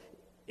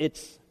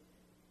 it's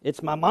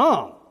my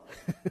mom.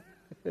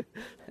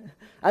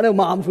 I know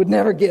moms would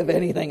never give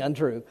anything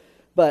untrue,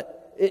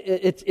 but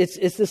it's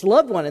this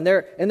loved one, and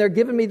they're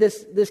giving me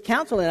this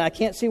counsel, and I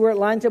can't see where it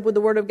lines up with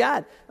the Word of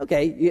God.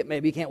 Okay,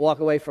 maybe you can't walk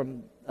away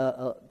from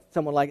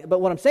someone like it. But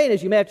what I'm saying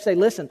is you may have to say,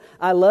 listen,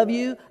 I love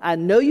you. I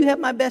know you have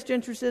my best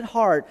interest at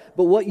heart,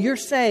 but what you're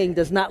saying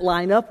does not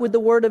line up with the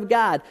Word of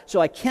God, so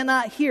I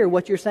cannot hear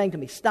what you're saying to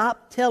me.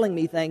 Stop telling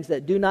me things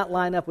that do not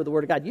line up with the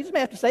Word of God. You just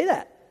may have to say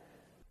that.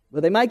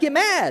 But they might get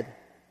mad.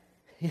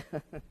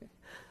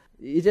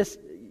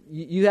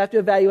 You have to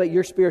evaluate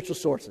your spiritual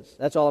sources.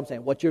 That's all I'm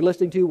saying. What you're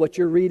listening to, what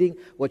you're reading,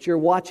 what you're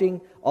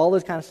watching, all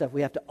this kind of stuff.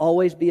 We have to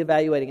always be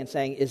evaluating and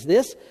saying, is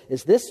this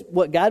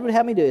what God would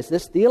have me do? Is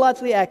this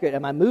theologically accurate?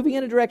 Am I moving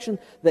in a direction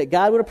that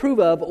God would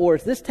approve of, or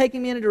is this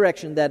taking me in a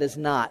direction that is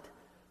not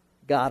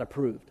God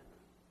approved,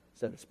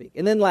 so to speak?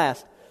 And then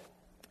last,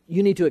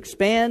 You need to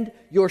expand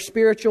your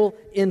spiritual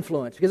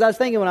influence. Because I was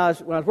thinking when I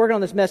was working on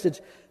this message,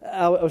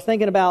 I was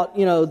thinking about,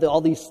 all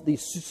these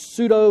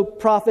pseudo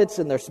prophets,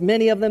 and there's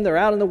many of them. They're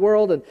out in the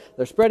world and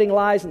they're spreading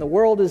lies, and the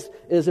world is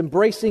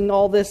embracing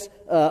all this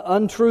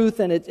untruth,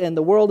 and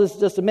the world is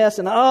just a mess.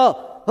 And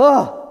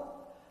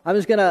I'm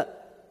just gonna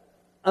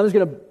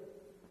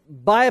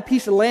buy a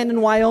piece of land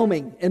in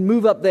Wyoming and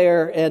move up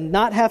there and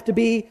not have to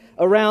be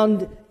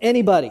around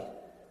anybody.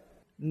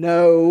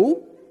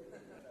 No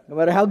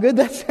matter how good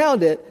that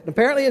sounded,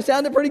 apparently it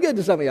sounded pretty good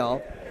to some of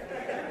y'all.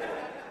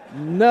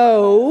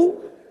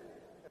 No,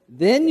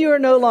 then you are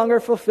no longer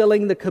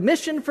fulfilling the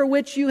commission for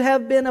which you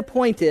have been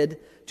appointed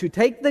to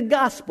take the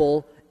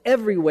gospel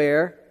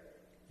everywhere.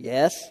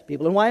 Yes,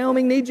 people in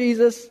Wyoming need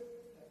Jesus,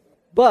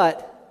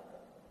 but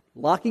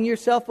locking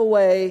yourself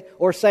away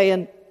or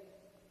saying,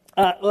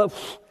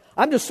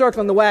 I'm just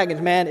circling the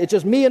wagons, man. It's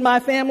just me and my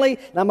family,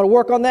 and I'm going to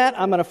work on that.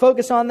 I'm going to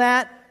focus on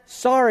that.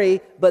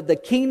 Sorry, but the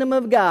kingdom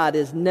of God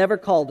is never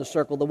called to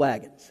circle the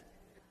wagons.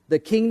 The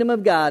kingdom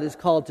of God is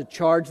called to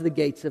charge the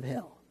gates of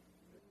hell.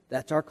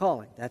 That's our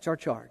calling. That's our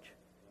charge.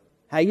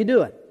 How you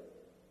doing?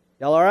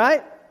 Y'all all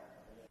right?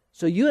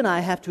 So you and I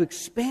have to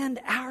expand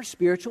our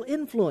spiritual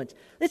influence.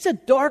 It's a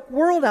dark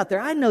world out there.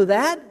 I know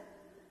that.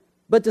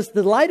 But does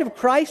the light of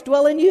Christ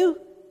dwell in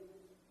you?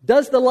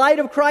 Does the light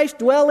of Christ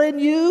dwell in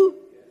you?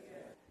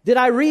 Did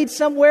I read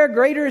somewhere,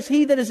 greater is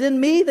he that is in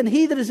me than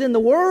he that is in the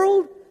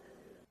world?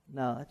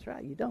 No, that's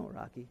right. You don't,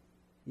 Rocky.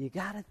 You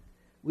got to.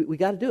 We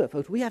got to do it,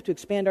 folks. We have to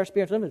expand our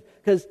spiritual influence.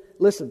 Because,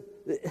 listen,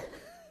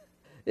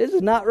 this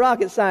is not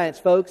rocket science,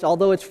 folks,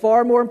 although it's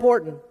far more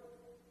important.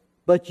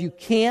 But you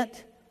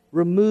can't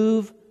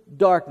remove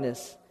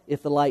darkness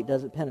if the light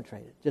doesn't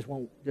penetrate it. Just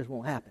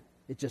won't happen.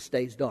 It just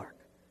stays dark.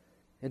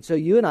 And so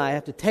you and I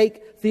have to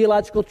take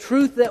theological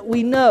truth that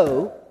we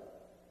know,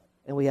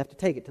 and we have to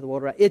take it to the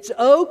world around. It's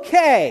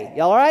okay,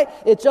 y'all all right?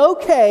 It's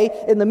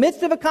okay in the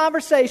midst of a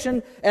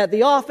conversation at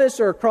the office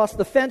or across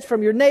the fence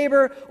from your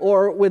neighbor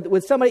or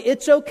with somebody,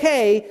 it's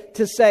okay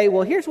to say,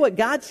 well, here's what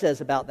God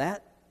says about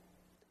that.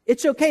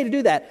 It's okay to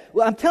do that.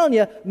 Well, I'm telling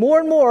you, more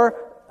and more,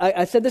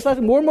 I said this last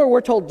time, more and more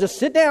we're told, just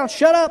sit down,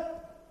 shut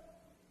up,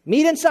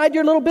 meet inside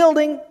your little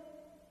building.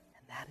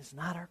 And that is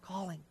not our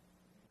calling.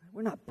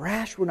 We're not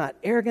brash, we're not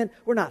arrogant,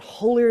 we're not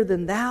holier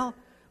than thou.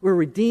 We're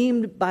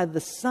redeemed by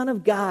the Son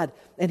of God,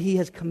 and He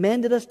has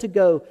commanded us to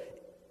go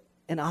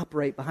and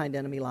operate behind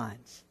enemy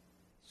lines.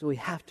 So we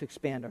have to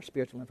expand our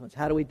spiritual influence.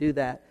 How do we do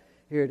that?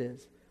 Here it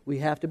is. We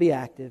have to be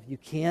active. You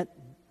can't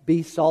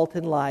be salt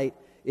and light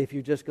if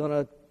you're just going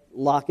to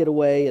lock it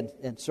away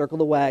and circle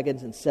the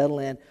wagons and settle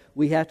in.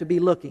 We have to be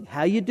looking. How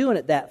are you doing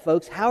at that,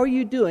 folks? How are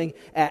you doing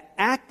at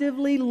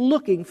actively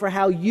looking for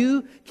how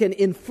you can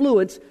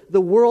influence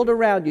the world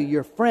around you,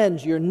 your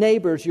friends, your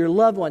neighbors, your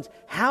loved ones?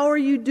 How are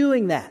you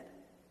doing that?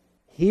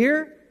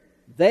 Here,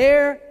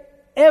 there,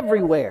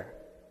 everywhere.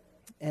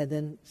 And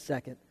then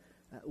second,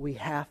 we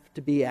have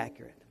to be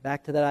accurate.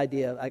 Back to that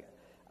idea.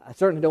 I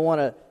certainly don't want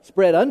to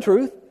spread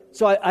untruth,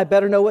 so I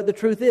better know what the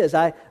truth is.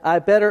 I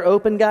better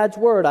open God's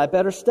Word. I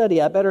better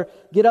study. I better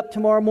get up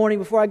tomorrow morning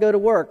before I go to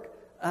work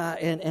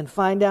and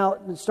find out,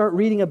 and start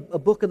reading a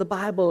book of the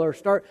Bible, or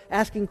start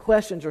asking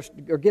questions,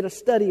 or get a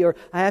study, or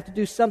I have to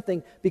do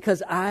something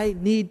because I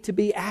need to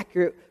be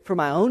accurate for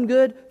my own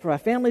good, for my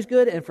family's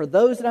good, and for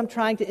those that I'm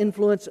trying to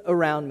influence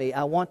around me.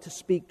 I want to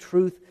speak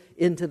truth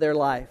into their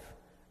life.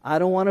 I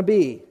don't want to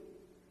be,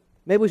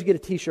 maybe we should get a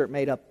t-shirt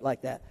made up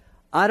like that.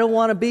 I don't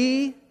want to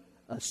be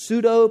a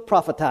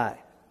pseudo-prophetai.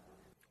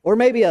 Or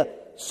maybe a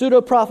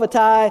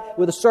pseudo-prophetai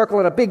with a circle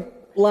and a big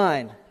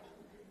line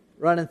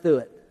running through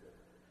it.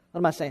 What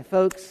am I saying,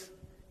 folks?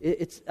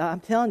 I'm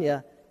telling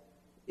you,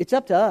 it's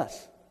up to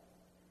us.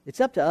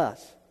 It's up to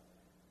us.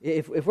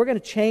 If we're going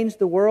to change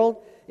the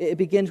world, it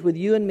begins with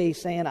you and me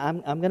saying,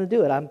 I'm going to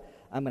do it. I'm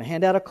going to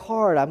hand out a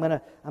card. I'm going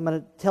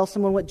to tell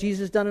someone what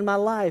Jesus has done in my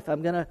life.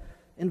 I'm going to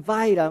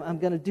invite. I'm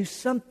going to do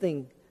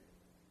something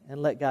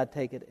and let God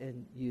take it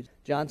and use it.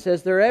 John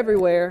says they're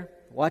everywhere.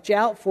 Watch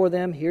out for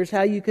them. Here's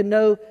how you can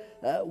know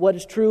what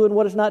is true and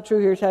what is not true.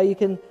 Here's how you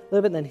can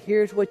live it. And then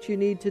here's what you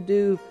need to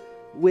do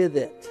with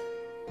it.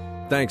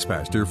 Thanks,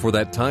 Pastor, for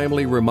that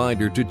timely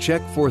reminder to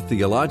check for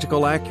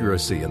theological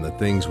accuracy in the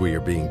things we are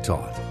being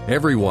taught.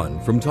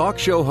 Everyone, from talk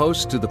show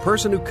hosts to the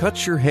person who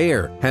cuts your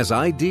hair, has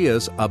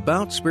ideas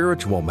about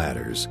spiritual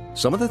matters.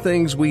 Some of the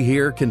things we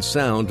hear can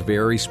sound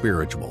very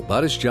spiritual,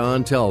 but as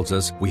John tells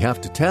us, we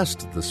have to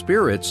test the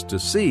spirits to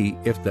see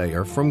if they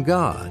are from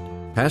God.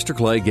 Pastor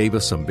Clay gave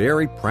us some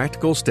very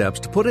practical steps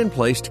to put in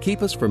place to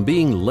keep us from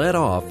being led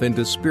off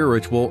into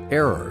spiritual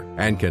error,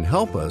 and can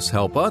help us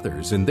help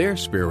others in their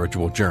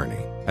spiritual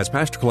journey. As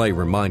Pastor Clay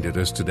reminded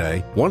us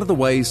today, one of the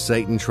ways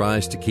Satan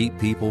tries to keep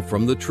people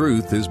from the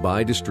truth is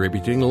by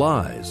distributing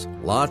lies,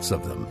 lots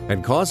of them,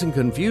 and causing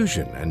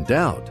confusion and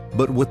doubt.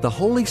 But with the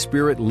Holy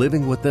Spirit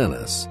living within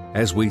us,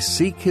 as we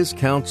seek His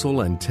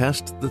counsel and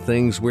test the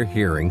things we're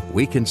hearing,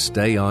 we can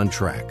stay on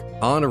track,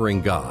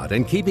 honoring God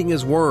and keeping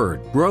His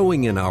Word,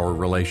 growing in our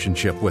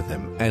relationship with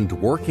Him, and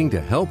working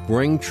to help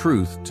bring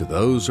truth to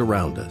those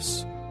around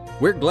us.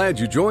 We're glad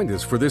you joined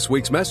us for this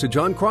week's message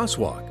on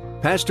Crosswalk.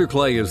 Pastor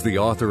Clay is the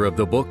author of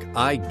the book,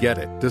 I Get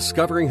It,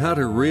 Discovering How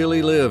to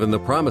Really Live in the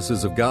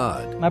Promises of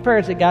God. My prayer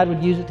is that God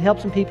would use it to help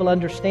some people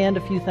understand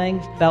a few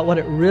things about what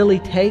it really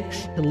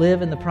takes to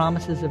live in the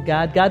promises of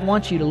God. God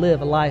wants you to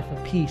live a life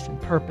of peace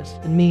and purpose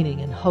and meaning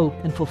and hope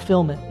and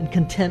fulfillment and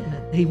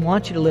contentment. He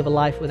wants you to live a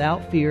life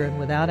without fear and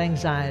without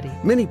anxiety.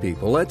 Many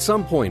people at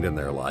some point in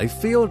their life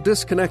feel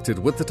disconnected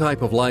with the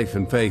type of life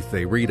and faith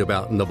they read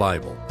about in the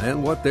Bible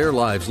and what their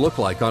lives look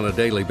like on a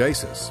daily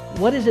basis.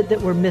 What is it that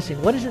we're missing?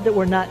 What is it that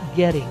we're not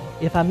getting?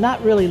 If I'm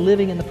not really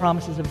living in the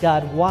promises of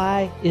God,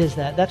 why is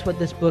that? That's what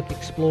this book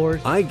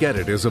explores. I Get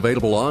It is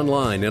available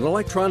online in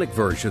electronic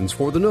versions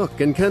for the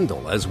Nook and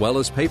Kindle, as well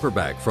as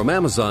paperback from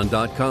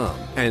Amazon.com.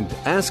 And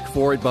ask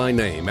for it by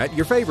name at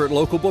your favorite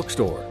local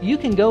bookstore. You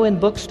can go in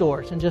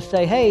bookstores and just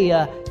say, hey,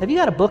 have you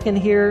got a book in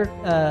here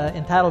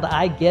entitled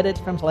I Get It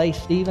from Clay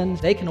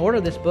Stevens? They can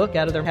order this book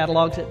out of their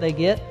catalogs that they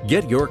get.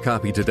 Get your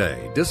copy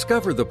today.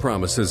 Discover the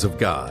promises of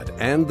God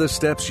and the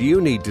steps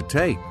you need to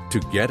take to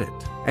get it.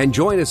 And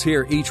join us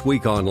here each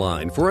week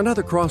online for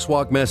another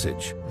Crosswalk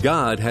message.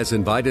 God has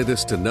invited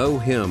us to know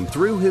Him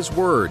through His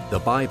Word, the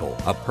Bible,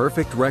 a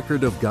perfect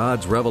record of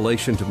God's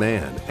revelation to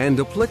man and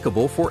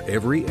applicable for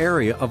every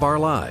area of our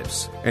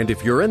lives. And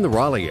if you're in the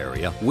Raleigh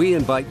area, we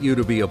invite you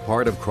to be a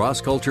part of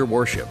Cross Culture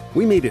Worship.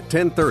 We meet at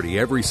 10:30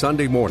 every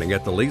Sunday morning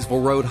at the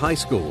Leesville Road High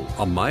School,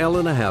 a mile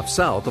and a half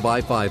south of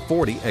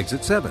I-540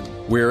 Exit 7.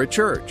 We're a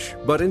church,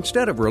 but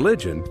instead of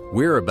religion,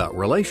 we're about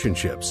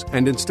relationships.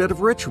 And instead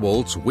of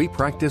rituals, we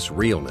practice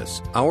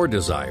realness. Our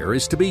desire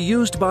is to be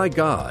used by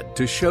God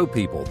to show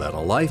people that a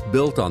life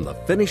built on the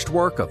finished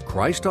work of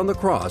Christ on the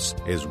cross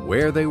is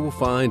where they will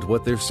find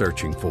what they're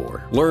searching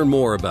for. Learn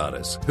more about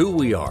us, who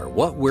we are,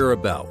 what we're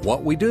about,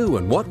 what we do,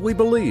 and what we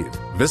believe.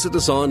 Visit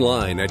us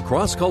online at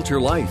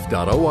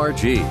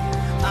crossculturelife.org.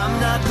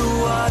 I'm not the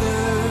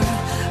water,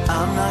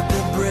 I'm not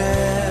the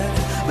bread,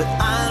 but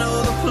I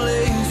know the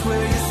place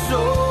where your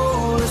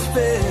soul is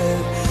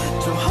fed.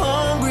 So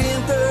hungry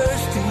and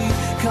thirsty,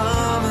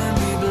 come and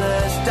be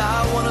blessed.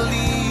 I want to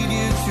lead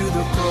you to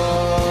the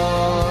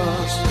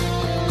cross.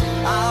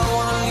 I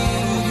want to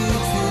lead you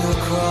to the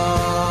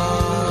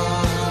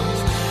cross.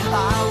 I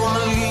want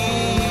to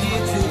lead you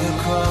to the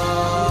cross.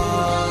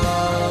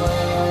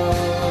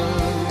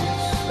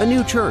 A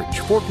new church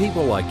for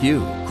people like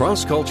you.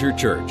 Cross Culture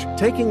Church,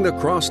 taking the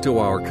cross to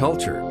our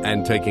culture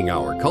and taking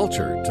our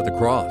culture to the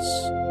cross.